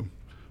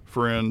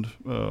friend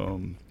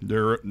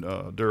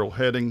Daryl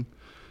Heading,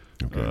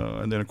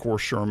 and then of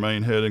course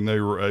Charmaine Heading. They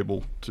were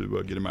able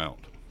to get him out.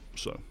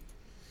 So.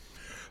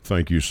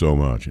 Thank you so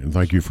much, and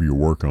thank you for your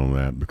work on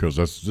that, because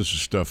this is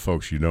stuff,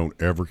 folks, you don't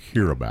ever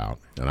hear about,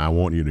 and I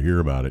want you to hear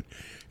about it,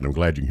 and I'm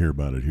glad you can hear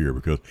about it here,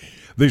 because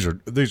these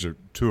are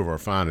 2 of our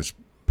finest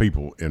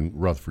people in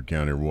Rutherford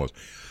County. Was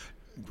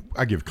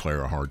I give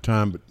Claire a hard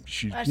time, but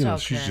she's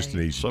just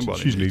an easy.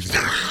 Somebody needs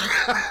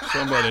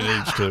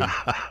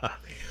to.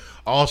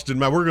 Austin,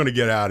 man, we're going to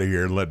get out of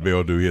here and let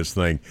Bill do his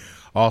thing.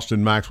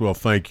 Austin Maxwell,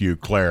 thank you.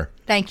 Claire,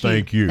 thank you.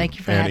 Thank you. Thank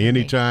you for having me. And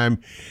anytime,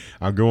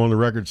 I'll go on the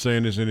record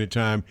saying this,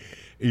 anytime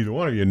either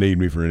one of you need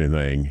me for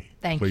anything,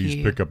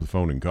 please pick up the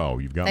phone and call.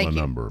 You've got my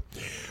number.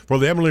 For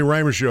the Emily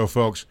Raymer Show,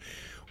 folks,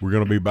 we're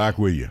going to be back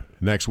with you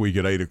next week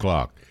at 8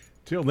 o'clock.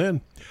 Till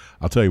then,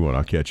 I'll tell you what,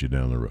 I'll catch you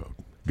down the road.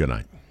 Good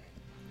night.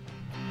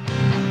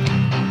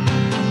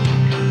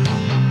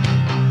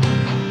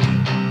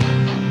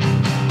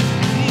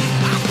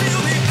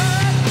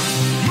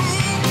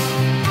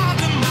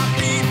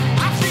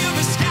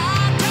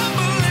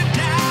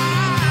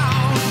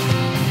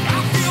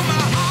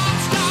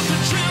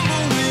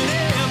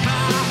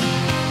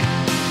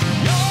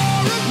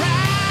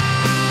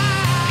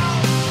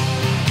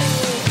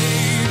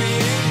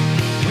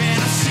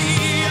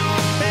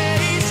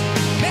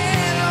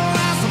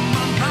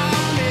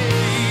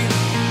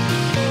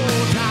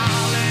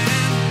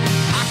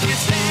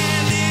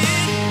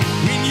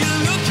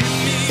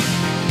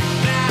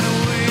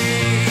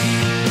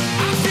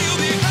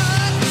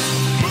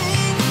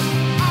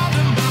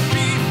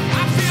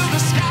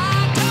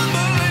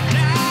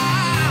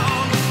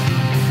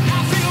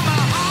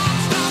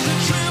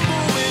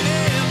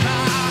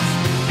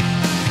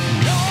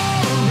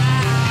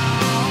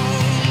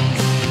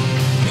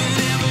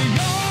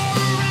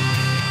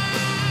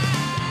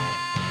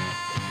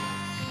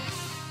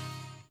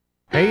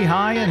 Hey,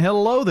 hi, and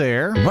hello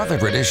there.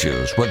 Rutherford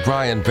Issues with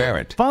Brian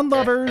Barrett. Fun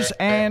lovers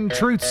and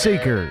truth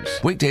seekers.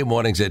 Weekday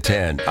mornings at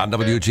 10 on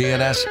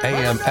WGNS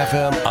AM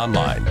FM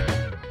online.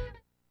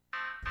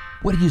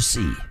 What do you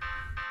see?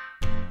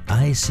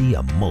 I see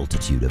a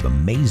multitude of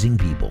amazing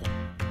people.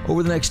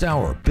 Over the next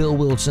hour, Bill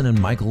Wilson and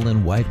Michael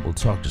Lynn White will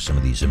talk to some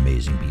of these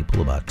amazing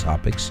people about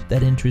topics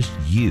that interest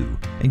you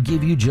and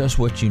give you just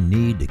what you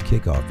need to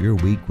kick off your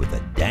week with a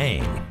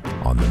dang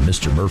on the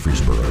Mr.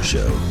 Murfreesboro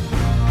Show.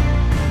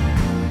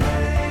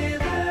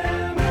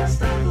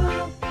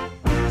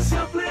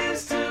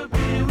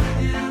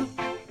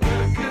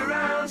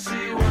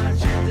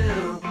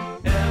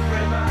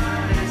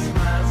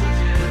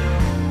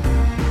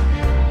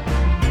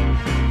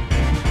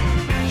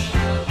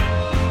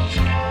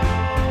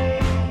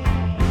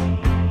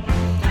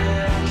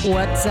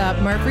 What's up,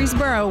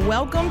 Murfreesboro?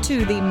 Welcome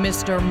to the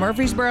Mr.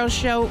 Murfreesboro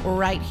Show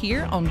right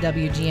here on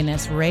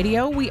WGNS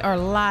Radio. We are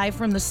live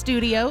from the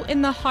studio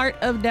in the heart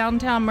of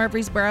downtown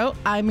Murfreesboro.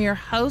 I'm your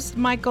host,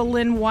 Michael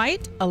Lynn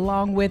White,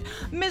 along with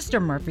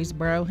Mr.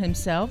 Murfreesboro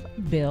himself,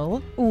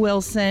 Bill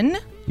Wilson.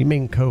 You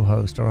mean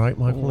co-host, all right,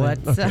 Michael?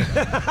 What's up?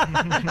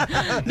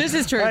 This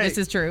is true. Hey, this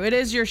is true. It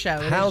is your show.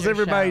 How's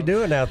everybody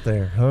doing out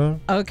there, huh?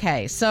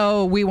 Okay,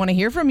 so we want to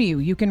hear from you.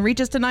 You can reach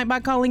us tonight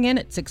by calling in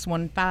at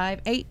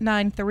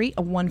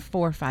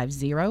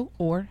 615-893-1450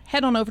 or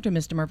head on over to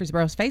Mr.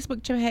 Murfreesboro's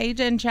Facebook page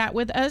and chat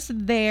with us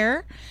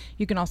there.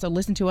 You can also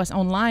listen to us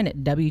online at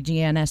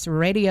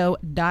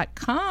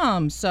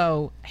WGNSradio.com.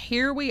 So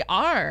here we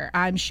are.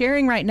 I'm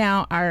sharing right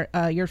now our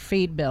your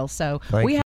feed, Bill. So we have